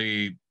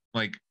necessarily,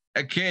 like,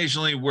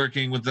 occasionally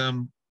working with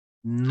them.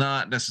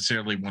 Not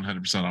necessarily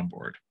 100% on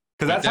board.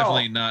 Because that's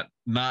definitely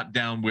not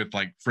down with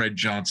like Fred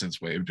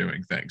Johnson's way of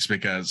doing things,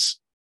 because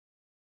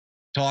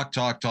talk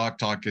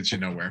gets you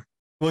nowhere.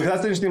 Well,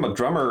 that's the interesting thing about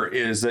Drummer,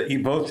 is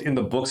that both in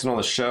the books and on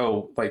the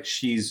show, like,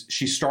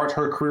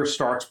 her career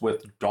starts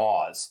with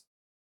Dawes,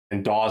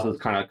 and Dawes is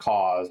kind of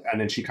cause,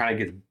 and then she kind of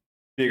gets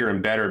bigger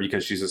and better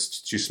because she's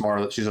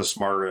smarter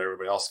than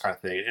everybody else, kind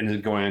of thing, and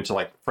then going into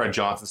like Fred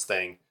Johnson's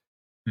thing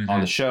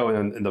on the show,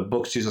 and in the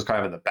books she's just kind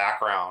of in the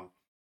background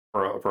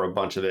for a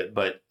bunch of it,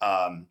 but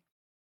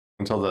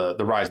until the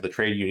rise of the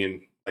trade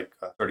union, like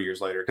 30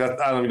 years later.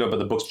 I don't even know, but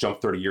the books jump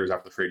 30 years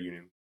after the trade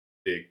union.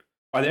 Big.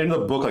 By the end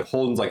of the book, like,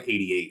 Holden's like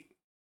 88.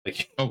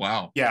 Like, oh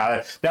wow,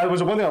 yeah, that was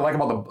the one thing I like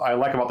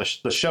about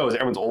the show, is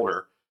everyone's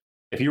older.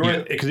 If you're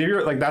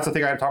like, that's the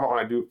thing I talk about when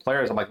I do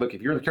players. I'm like, look,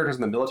 if you're the characters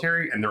in the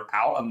military and they're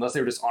out, unless they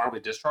were dishonorably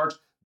discharged,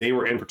 they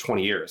were in for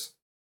 20 years.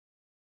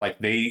 Like,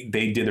 they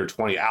did their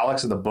 20.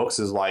 Alex in the books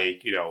is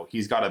like,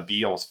 he's got to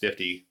be almost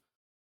 50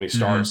 when he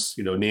starts.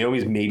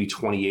 Naomi's maybe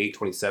 28,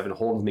 27.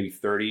 Holden's maybe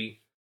 30.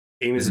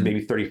 Amos is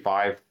maybe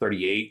 35,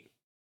 38.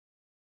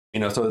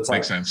 So it's like,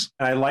 makes sense.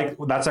 And I like,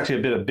 that's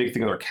actually a big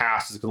thing with our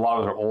cast, is because a lot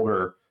of us are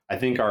older. I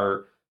think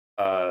our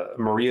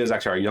Maria is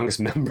actually our youngest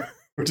member,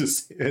 which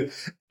is,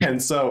 and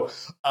so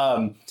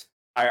I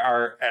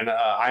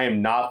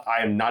am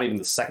not even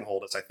the second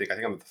oldest. I think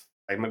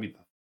I might be the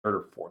third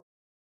or fourth.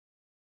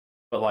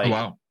 But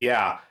like,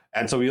 yeah,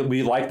 and so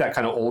we like that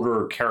kind of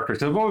older character.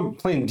 So when we were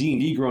playing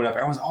D&D growing up,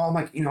 everyone's, I'm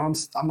like,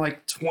 I'm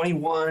like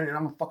 21 and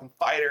I'm a fucking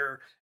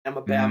fighter. I'm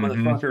a bad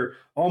motherfucker.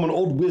 Oh, I'm an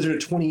old wizard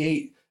at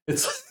 28.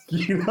 It's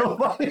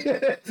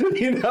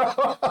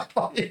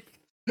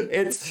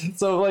it's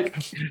so like,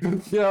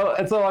 and so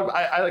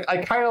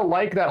I kind of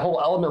like that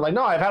whole element. Like,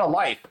 no, I've had a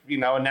life, and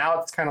now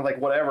it's kind of like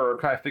whatever,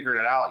 kind of figuring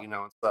it out, and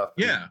stuff.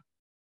 Yeah,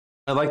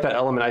 I like that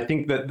element. I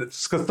think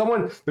that's because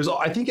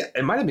I think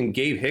it might have been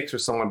Gabe Hicks or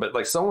someone, but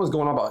like someone was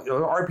going on about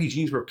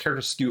RPGs where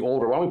characters skew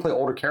older. Why don't we play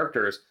older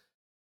characters?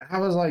 And I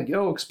was like,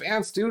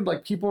 Expanse, dude,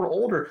 like, people are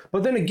older.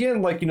 But then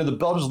again, like, the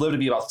Belgians live to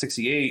be about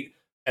 68.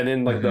 and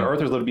then like the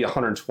Earthers live to be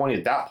 120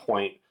 at that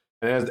point,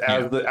 and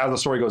as the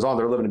story goes on,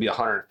 they're living to be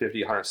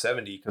 150,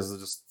 170 because of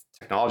just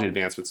technology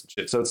advancements and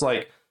shit. So it's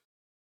like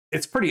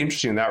it's pretty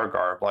interesting in that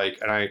regard. Like,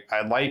 and I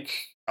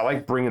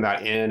like bringing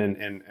that in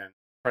and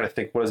trying to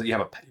think, what is it?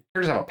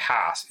 Characters have a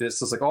past. It's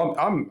just like, oh,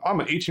 I'm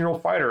an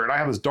 18-year-old fighter and I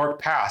have this dark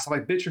past. I'm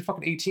like, bitch, you're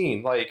fucking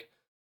 18. Like,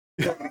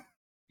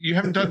 you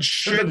haven't done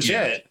shit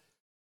yet.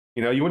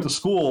 You know, you went to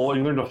school and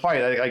you learned to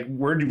fight. Like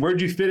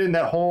where'd you fit in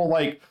that whole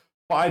like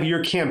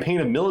 5-year campaign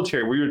of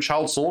military? Were you a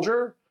child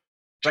soldier?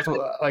 That's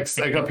what, like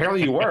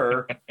apparently you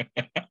were.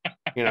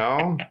 You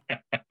know,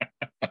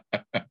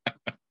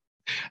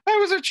 I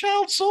was a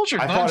child soldier.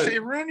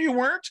 Non-favorite, you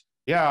weren't.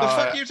 Yeah. The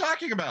fuck are you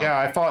talking about? Yeah,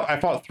 I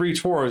fought 3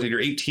 tours. You're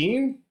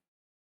 18.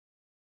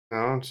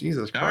 Oh,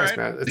 Jesus Christ,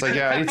 man! It's like,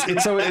 yeah,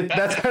 it's so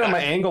that's kind of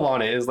my angle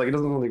on it. Is like it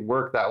doesn't really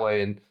work that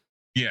way, and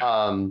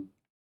and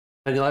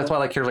you know, that's why I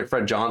like characters like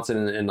Fred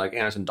Johnson and like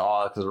Anderson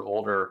Dawes because they're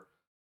older.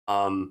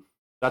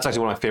 That's actually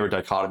one of my favorite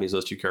dichotomies.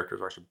 Those two characters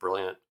are actually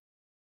brilliant.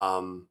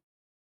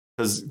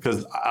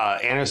 Because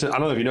Anderson, I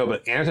don't know if you know,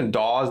 but Anderson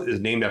Dawes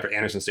is named after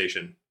Anderson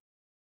Station,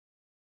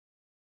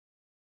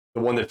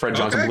 the one that Fred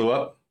Johnson blew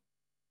up.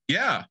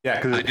 Yeah,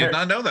 because I did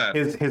not know that.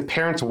 His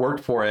parents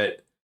worked for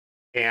it,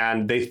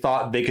 and they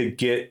thought they could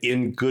get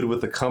in good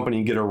with the company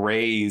and get a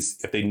raise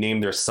if they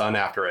named their son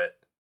after it.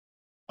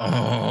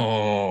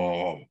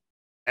 Oh,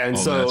 and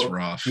so that's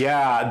rough.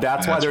 Yeah,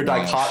 that's why they're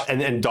dichotomous.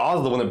 And Dawes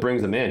is the one that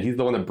brings them in. He's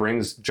the one that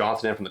brings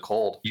Johnson in from the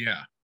cold.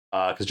 Yeah,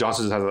 because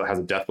Johnson has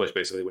a death wish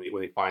basically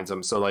when he finds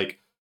him. So like,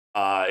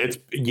 it's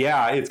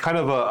kind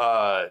of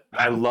a.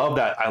 I love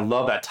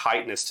that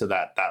tightness to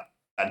that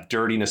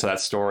dirtiness of that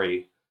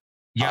story.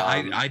 Yeah,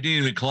 I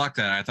didn't even clock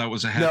that. I thought it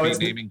was a happy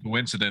naming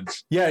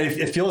coincidence. Yeah,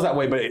 it feels that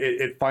way, but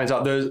it finds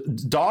out there's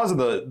Dawes of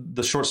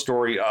the short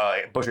story.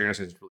 Butcher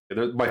Anderson is really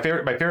good. My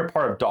favorite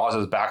part of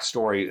Dawes'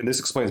 backstory, and this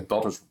explains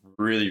Belter's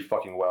really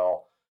fucking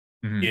well,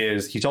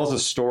 is he tells a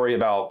story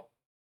about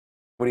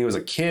when he was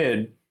a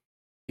kid,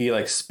 he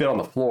like spit on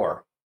the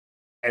floor,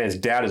 and his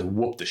dad has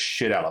whooped the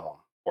shit out of him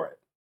for it.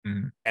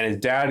 And his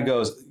dad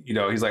goes, you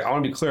know, he's like, I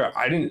want to be clear,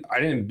 I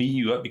didn't beat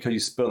you up because you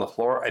spit on the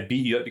floor. I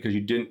beat you up because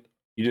you didn't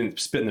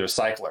spit in the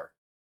recycler.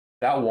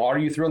 That water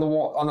you threw on the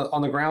wall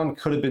on the ground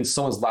could have been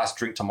someone's last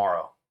drink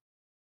tomorrow.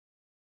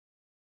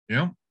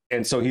 Yeah.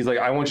 And so he's like,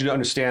 I want you to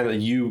understand that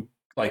you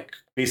like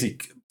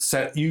basically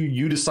said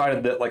you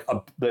decided that like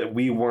that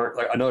we weren't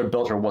like another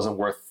Belter wasn't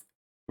worth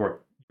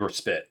your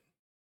spit.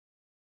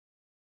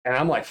 And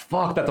I'm like,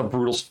 fuck, that's a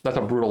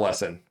brutal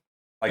lesson.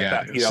 Like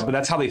that, you know, but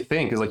that's how they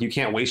think is like you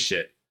can't waste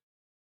shit.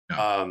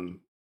 No.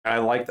 I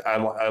like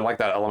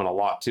that element a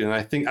lot too,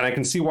 and I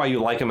can see why you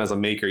like him as a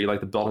maker. You like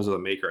the Belters as a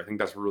maker. I think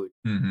that's really,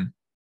 and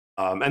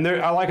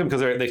I like them because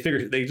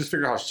they just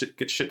figure out how to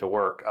get shit to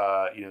work.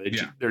 You know,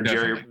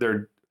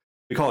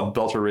 we call it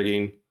Belter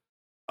rigging.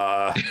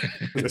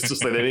 It's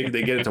just like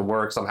they get it to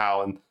work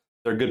somehow, and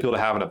they're good people to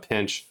have in a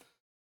pinch.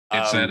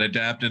 It's that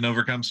adapt and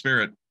overcome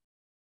spirit.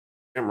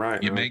 I'm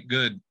right. You make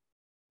good.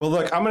 Well,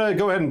 look, I'm gonna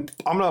go ahead and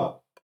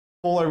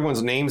pull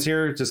everyone's names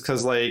here just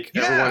because like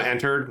everyone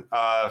entered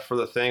for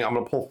the thing. I'm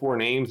gonna pull 4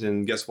 names,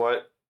 and guess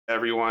what?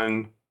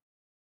 Everyone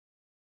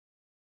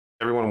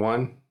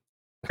won.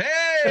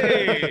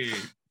 Hey.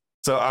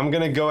 So I'm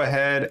gonna go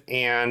ahead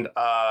and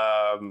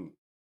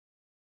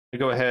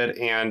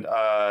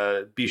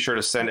be sure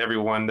to send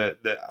everyone that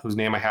whose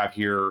name I have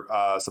here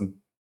some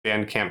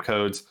Bandcamp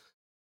codes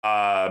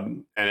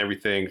and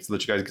everything so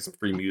that you guys get some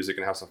free music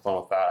and have some fun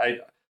with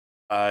that.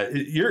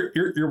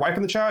 Your wife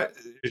in the chat?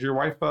 Is your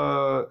wife?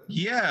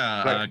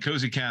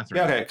 Cozy Catherine.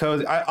 Yeah, okay,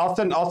 Cozy. I'll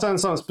send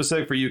something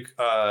specific for you,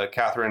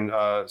 Catherine,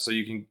 so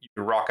you can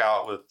rock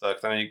out with.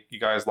 Because I know you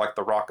guys like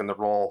the rock and the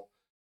roll.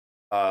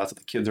 That's what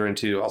the kids are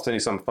into. I'll send you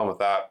some fun with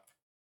that.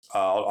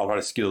 I'll try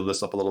to skew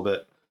this up a little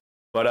bit.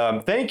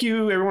 But thank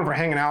you everyone for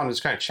hanging out and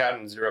just kind of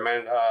chatting, Xero,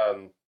 man.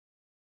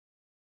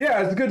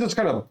 Yeah, it's good. Just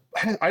kind of,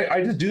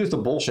 I just do this to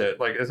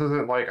bullshit. Like this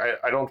isn't like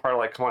I don't try to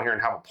like come on here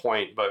and have a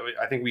point, but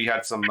I think we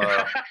had some.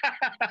 Nothing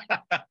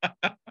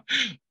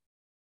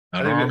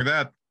wrong with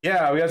that.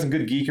 Yeah, we had some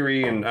good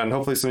geekery, and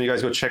hopefully some of you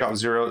guys go check out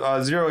Xero.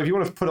 Xero, if you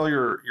want to put all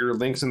your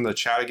links in the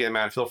chat again,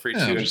 man, feel free to.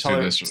 And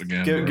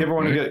give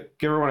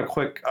everyone a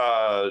quick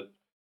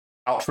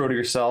outro to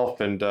yourself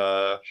and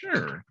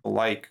sure.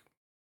 Like.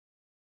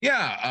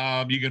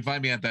 Yeah, you can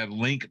find me at that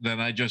link that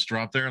I just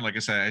dropped there. Like I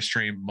said, I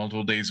stream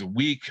multiple days a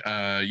week.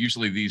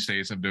 Usually these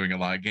days I'm doing a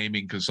lot of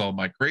gaming because all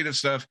my creative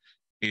stuff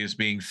is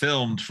being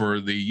filmed for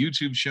the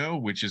YouTube show,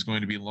 which is going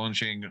to be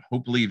launching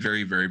hopefully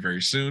very, very,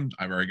 very soon.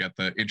 I've already got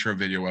the intro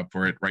video up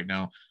for it right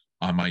now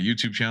on my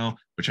YouTube channel,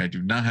 which I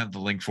do not have the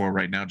link for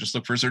right now. Just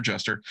look for Sir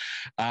Jester.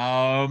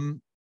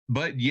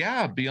 But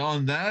yeah,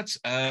 beyond that,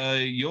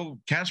 you'll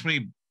catch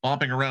me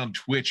bopping around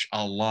Twitch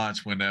a lot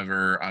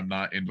whenever I'm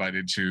not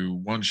invited to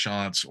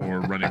one-shots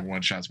or running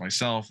one-shots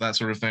myself, that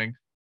sort of thing.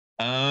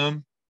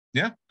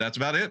 Yeah, that's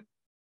about it.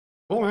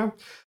 Cool, man.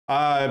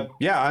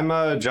 Yeah,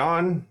 I'm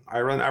John.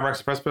 I run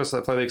Precipice. I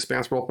play the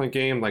Expanse role-playing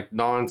game like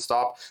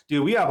non-stop.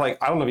 Dude, we have like,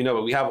 I don't know if you know,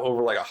 but we have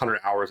over like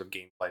 100 hours of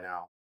gameplay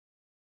now.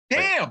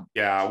 Damn.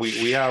 Yeah,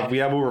 we have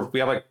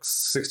like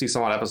 60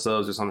 some odd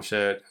episodes or some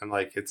shit, and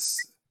like it's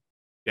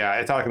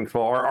out of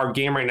control. Our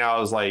game right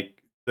now is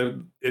like I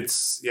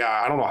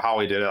don't know how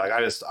we did it. Like I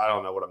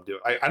don't know what I'm doing.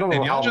 I don't know.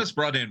 And y'all how just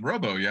brought in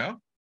Robo, yeah?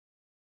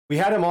 we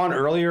had him on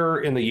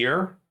earlier in the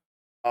year.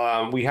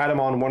 We had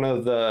him on one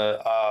of the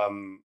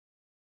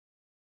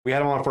we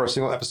had him on for a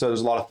single episode. It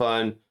was a lot of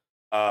fun.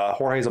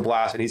 Jorge's a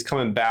blast, and he's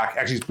coming back.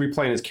 Actually, he's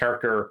replaying his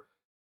character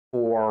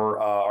for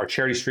our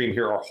charity stream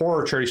here, our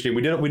horror charity stream.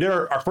 We did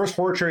our first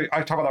horror charity.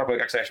 I talk about that real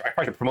quick. Actually, I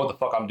probably should promote the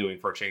fuck I'm doing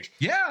for a change.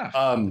 Yeah.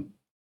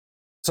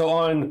 So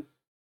on,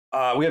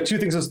 we have two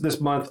things this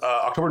month.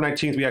 October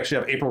 19th, we actually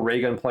have April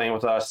Reagan playing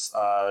with us.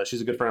 She's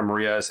a good friend of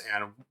Maria's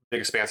and a big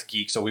Expanse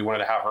geek, so we wanted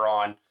to have her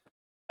on.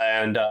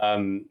 And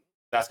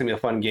that's going to be a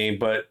fun game.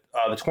 But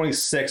the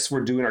 26th,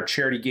 we're doing our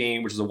charity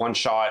game, which is a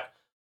one-shot.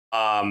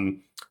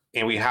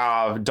 And we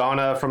have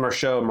Donna from our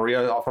show,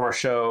 Maria from our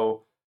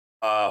show,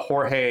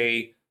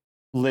 Jorge,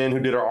 Lynn, who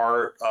did our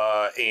art,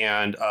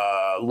 and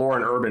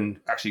Lauren Urban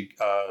actually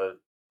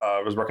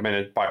was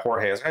recommended by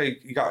Jorge. I was like, hey,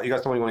 you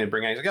guys don't want to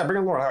bring in? He's like, yeah, bring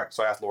in Lauren.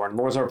 So I asked Lauren.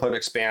 Lauren's never played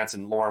Expanse,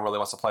 and Lauren really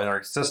wants to play in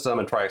our system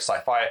and try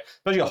sci-fi,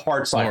 especially a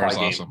hard sci-fi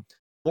game. Awesome.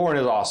 Lauren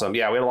is awesome.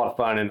 Yeah, we had a lot of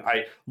fun. And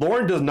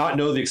Lauren does not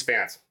know the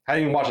Expanse.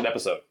 Hadn't even watched an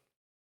episode.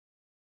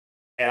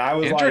 And I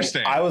was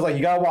like,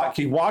 you gotta watch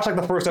like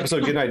the first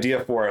episode, get an idea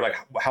for it, like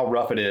how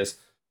rough it is.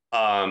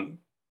 And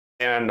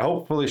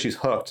hopefully she's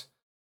hooked.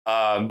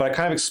 But I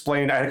kind of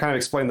explained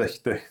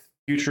the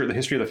future, the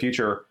history of the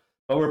future.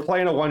 But we're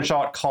playing a one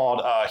shot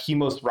called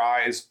Hemos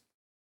Rise.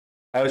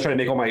 I always try to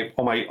make all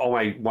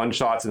my one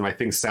shots and my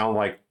things sound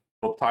like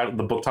the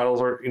book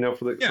titles are,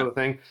 for the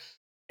thing.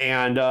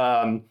 And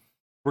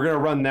we're gonna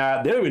run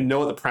that. They don't even know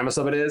what the premise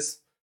of it is.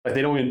 Like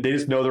they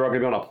just know they're all gonna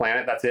be on a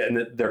planet. That's it,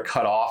 and they're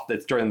cut off.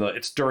 It's during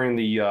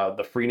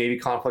the Free Navy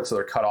conflict, so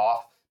they're cut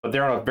off. But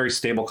they're on a very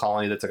stable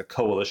colony that's like a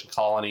coalition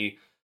colony.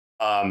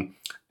 And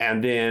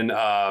then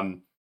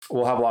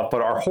we'll have a lot of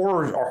fun. Our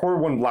horror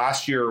one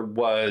last year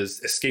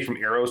was Escape from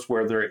Eros,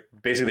 where they're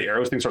basically the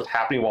Eros thing starts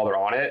happening while they're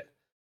on it.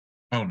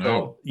 Oh no!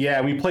 So, yeah,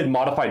 we played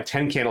modified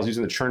 10 candles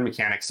using the churn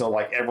mechanic, so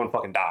like everyone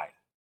fucking died.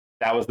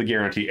 That was the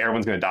guarantee.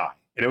 Everyone's gonna die,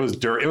 and it was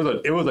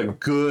a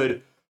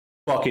good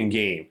fucking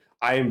game.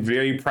 I am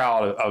very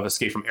proud of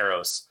Escape from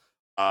Eros.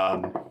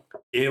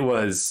 It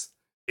was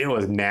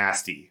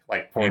nasty,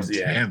 like towards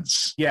the end.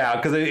 Yeah,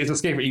 because it's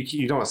escape.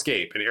 You don't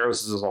escape, and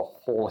Eros is a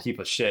whole heap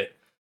of shit.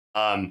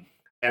 And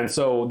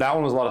so that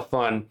one was a lot of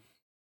fun.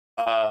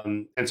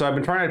 And so I've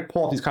been trying to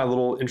pull off these kind of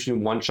little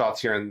interesting one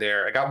shots here and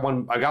there. I got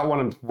one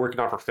I'm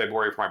working on for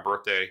February for my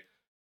birthday,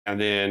 and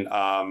then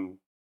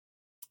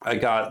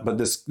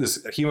this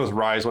Hemos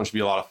Rise one should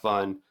be a lot of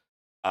fun.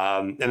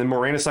 And then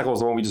Morena Cycle was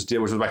the one we just did,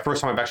 which was my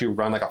first time I've actually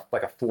run like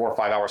a 4 or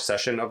 5 hour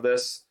session of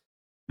this.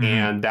 Mm-hmm.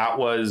 And that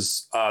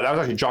was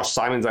actually Josh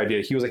Simon's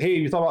idea. He was like, hey,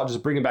 you thought about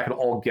just bringing back an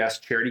all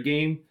guest charity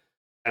game?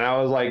 And I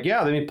was like,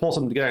 yeah, let me pull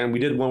something together. And we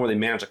did one where they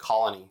managed a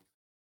colony.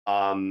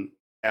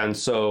 And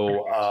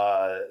so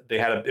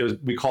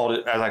we called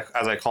it,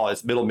 as I call it,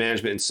 it's Middle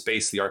Management in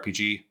Space, the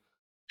RPG.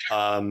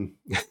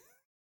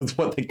 That's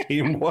what the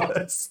game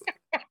was.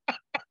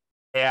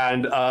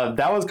 And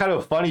that was kind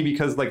of funny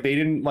because like they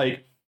didn't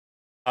like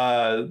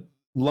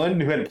London,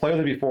 who hadn't played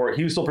with it before,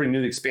 he was still pretty new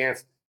to the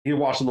Expanse. He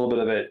watched a little bit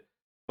of it,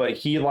 but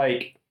he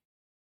was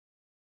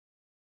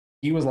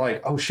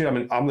like, oh shit,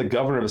 I'm the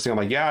governor of this thing. I'm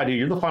like, yeah, dude,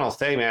 you're the final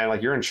say, man.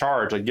 Like you're in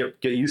charge. Like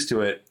get used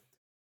to it.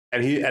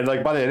 And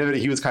like by the end of it,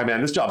 he was kind of,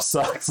 man, this job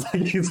sucks.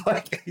 Like he's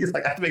like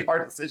I have to make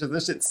hard decisions.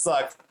 This shit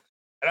sucks.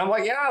 And I'm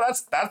like, yeah,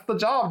 that's the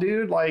job,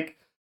 dude. Like,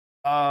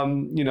 so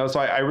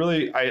I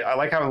really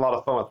like having a lot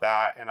of fun with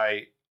that, and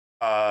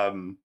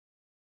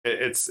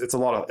it's a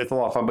lot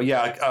of fun. But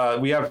yeah,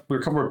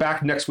 we're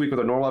back next week with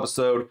a normal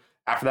episode.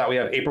 After that, we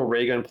have April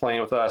Reagan playing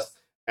with us,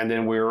 and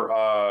then we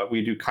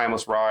do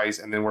Hemos Rise,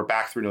 and then we're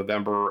back through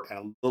November and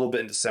a little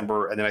bit in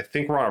December, and then I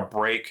think we're on a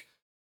break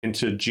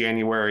into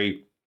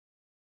January,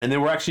 and then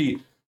we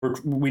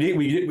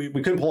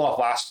couldn't pull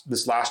off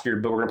this last year,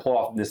 but we're gonna pull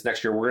off this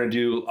next year. We're gonna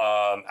do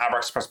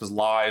Abrax Precipice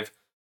live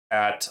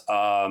at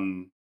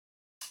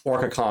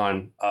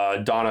OrcaCon.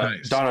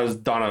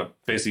 Donna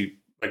basically,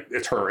 like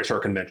it's her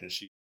convention.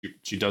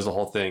 She does the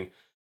whole thing,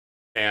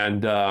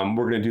 and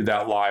we're going to do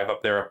that live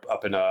up there,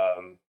 up in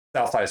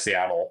south side of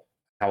Seattle.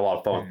 Have a lot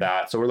of fun with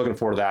that. So we're looking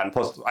forward to that. And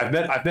plus, I've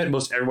met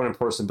most everyone in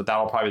person, but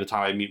that'll probably be the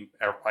time I meet.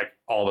 Like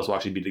all of us will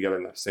actually be together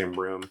in the same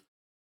room.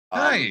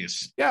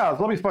 Nice. Yeah,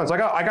 it'll be fun. So I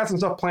got some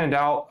stuff planned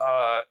out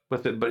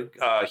with it. But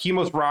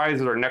Hemos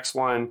Rise is our next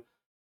one,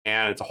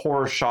 and it's a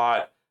horror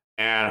shot.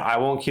 And I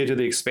won't kid you,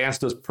 the Expanse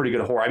does pretty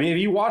good horror. I mean, if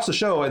you watch the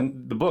show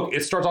and the book,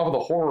 it starts off with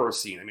a horror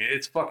scene. I mean,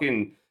 it's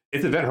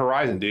Event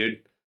Horizon, dude.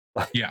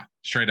 Yeah,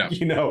 straight up.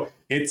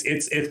 It's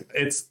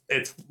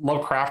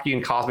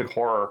Lovecraftian cosmic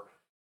horror,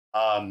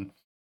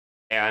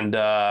 and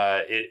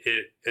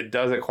it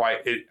does it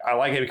quite. I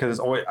like it because it's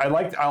always I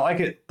like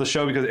it the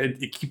show because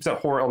it keeps that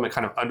horror element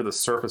kind of under the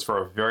surface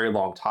for a very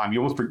long time.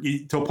 You almost to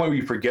a point where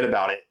you forget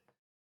about it,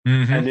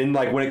 and then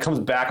like when it comes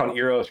back on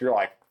Eros, you're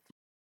like,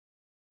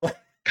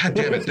 God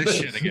damn it, this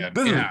shit again.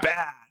 This is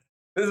bad.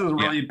 This is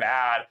really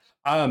bad.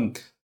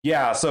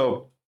 Yeah,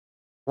 so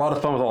a lot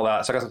of fun with all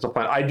that. So I got some stuff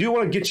planned. I do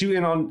want to get you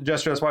in on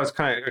Jester. That's why I was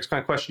kind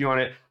of questioning you on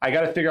it. I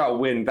got to figure out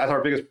when. That's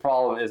our biggest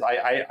problem. Is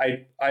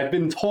I've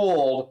been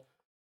told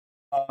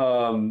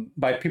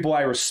by people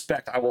I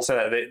respect. I will say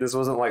that this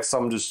wasn't like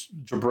some just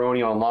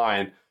jabroni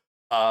online.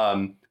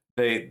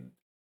 They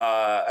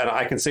and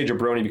I can say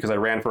jabroni because I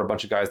ran for a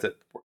bunch of guys that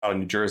were out in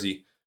New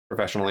Jersey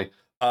professionally.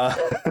 I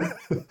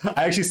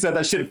actually said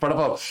that shit in front of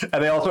them,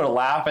 and they all started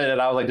laughing.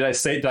 And I was like,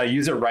 "Did I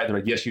use it right?" They're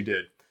like, "Yes, you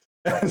did."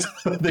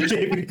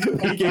 they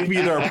gave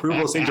me their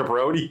approval, saying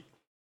jabroni.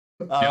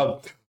 I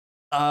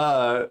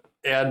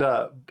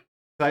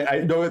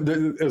know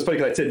it was funny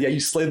because I said, "Yeah, you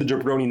slayed the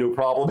jabroni, no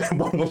problem." And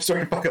one of them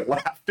started fucking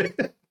laughing.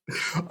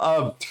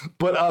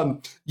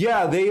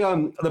 Yeah, they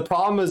the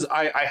problem is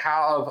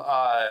I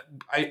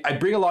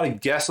bring a lot of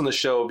guests on the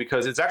show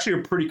because it's actually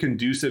a pretty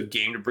conducive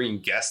game to bring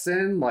guests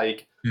in,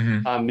 like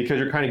because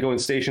you're kind of going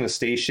station to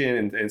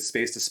station and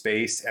space to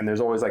space, and there's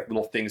always like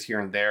little things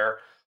here and there.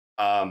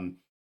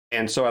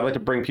 And so I'd like to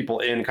bring people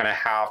in and kind of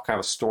have kind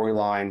of a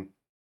storyline,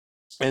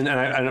 and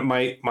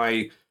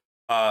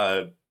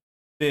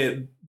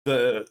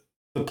the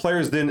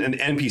players then and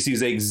NPCs,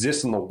 they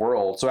exist in the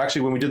world. So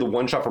actually, when we did the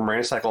one shot from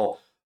Rain Cycle,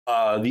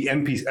 an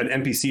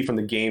NPC from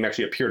the game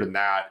actually appeared in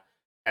that,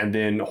 and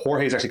then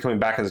Jorge's actually coming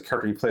back as a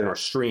character he played in our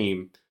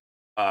stream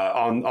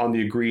on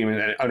the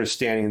agreement and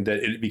understanding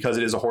that because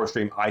it is a horror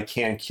stream, I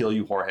can kill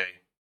you, Jorge.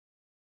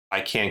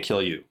 I can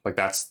kill you. Like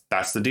that's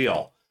the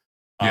deal.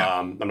 Yeah.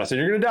 I'm not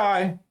saying you're gonna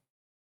die,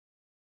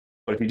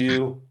 but if you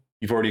do,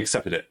 you've already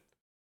accepted it.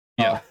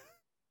 Yeah.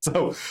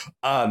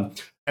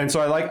 And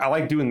so I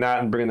like doing that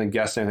and bringing the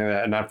guests and everything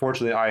like that. And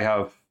unfortunately, I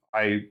don't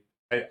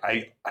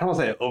want to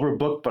say I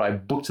overbooked, but I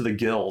booked to the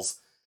gills.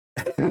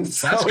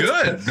 So that's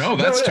good. No,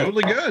 that's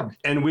totally good.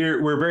 And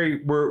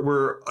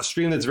we're a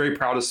stream that's very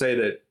proud to say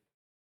that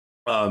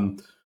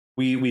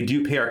we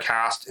do pay our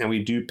cast and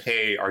we do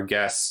pay our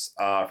guests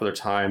for their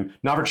time.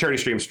 Not for charity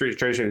streams.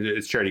 Charity streams,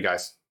 it's charity,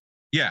 guys.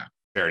 Yeah,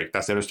 charity.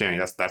 That's the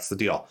understanding. That's the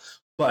deal.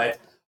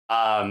 But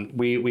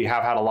we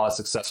have had a lot of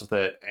success with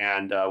it,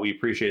 and we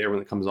appreciate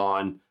everyone that comes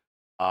on.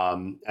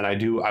 And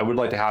I would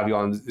like to have you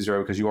on,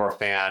 Xero, because you are a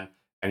fan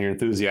and you're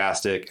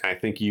enthusiastic, and I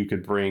think you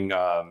could bring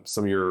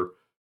some of your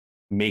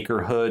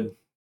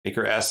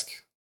maker-esque.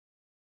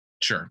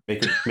 Sure.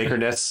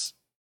 Makerness.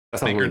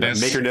 That's not makerness. Really bad.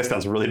 Makerness.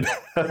 That's really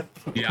bad.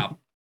 Yeah.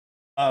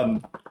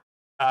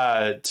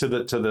 To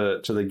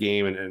the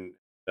game and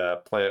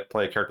play a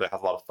character that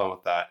has a lot of fun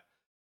with that.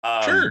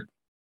 Sure.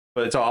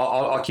 But so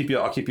I'll keep you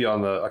on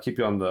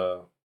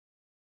the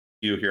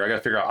queue here. I got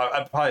to figure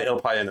out. It'll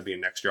probably end up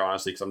being next year,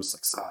 honestly, because I'm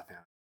just like, man.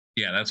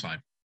 Yeah, that's fine.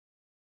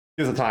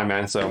 Give us the time,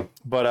 man. So,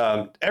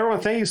 but everyone,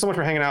 thank you so much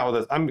for hanging out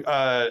with us. I'm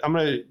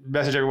gonna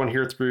message everyone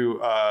here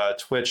through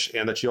Twitch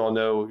and let you all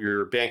know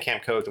your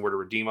Bandcamp codes and where to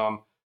redeem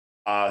them.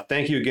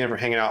 Thank you again for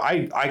hanging out.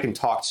 I can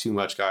talk too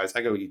much, guys.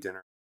 I go eat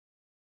dinner.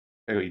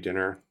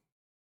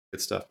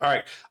 Good stuff. All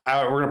right,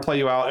 we're gonna play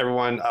you out,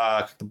 everyone.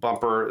 Click the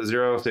bumper,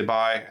 Xero, say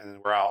bye, and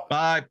then we're out.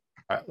 Bye.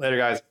 All right, later,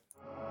 guys.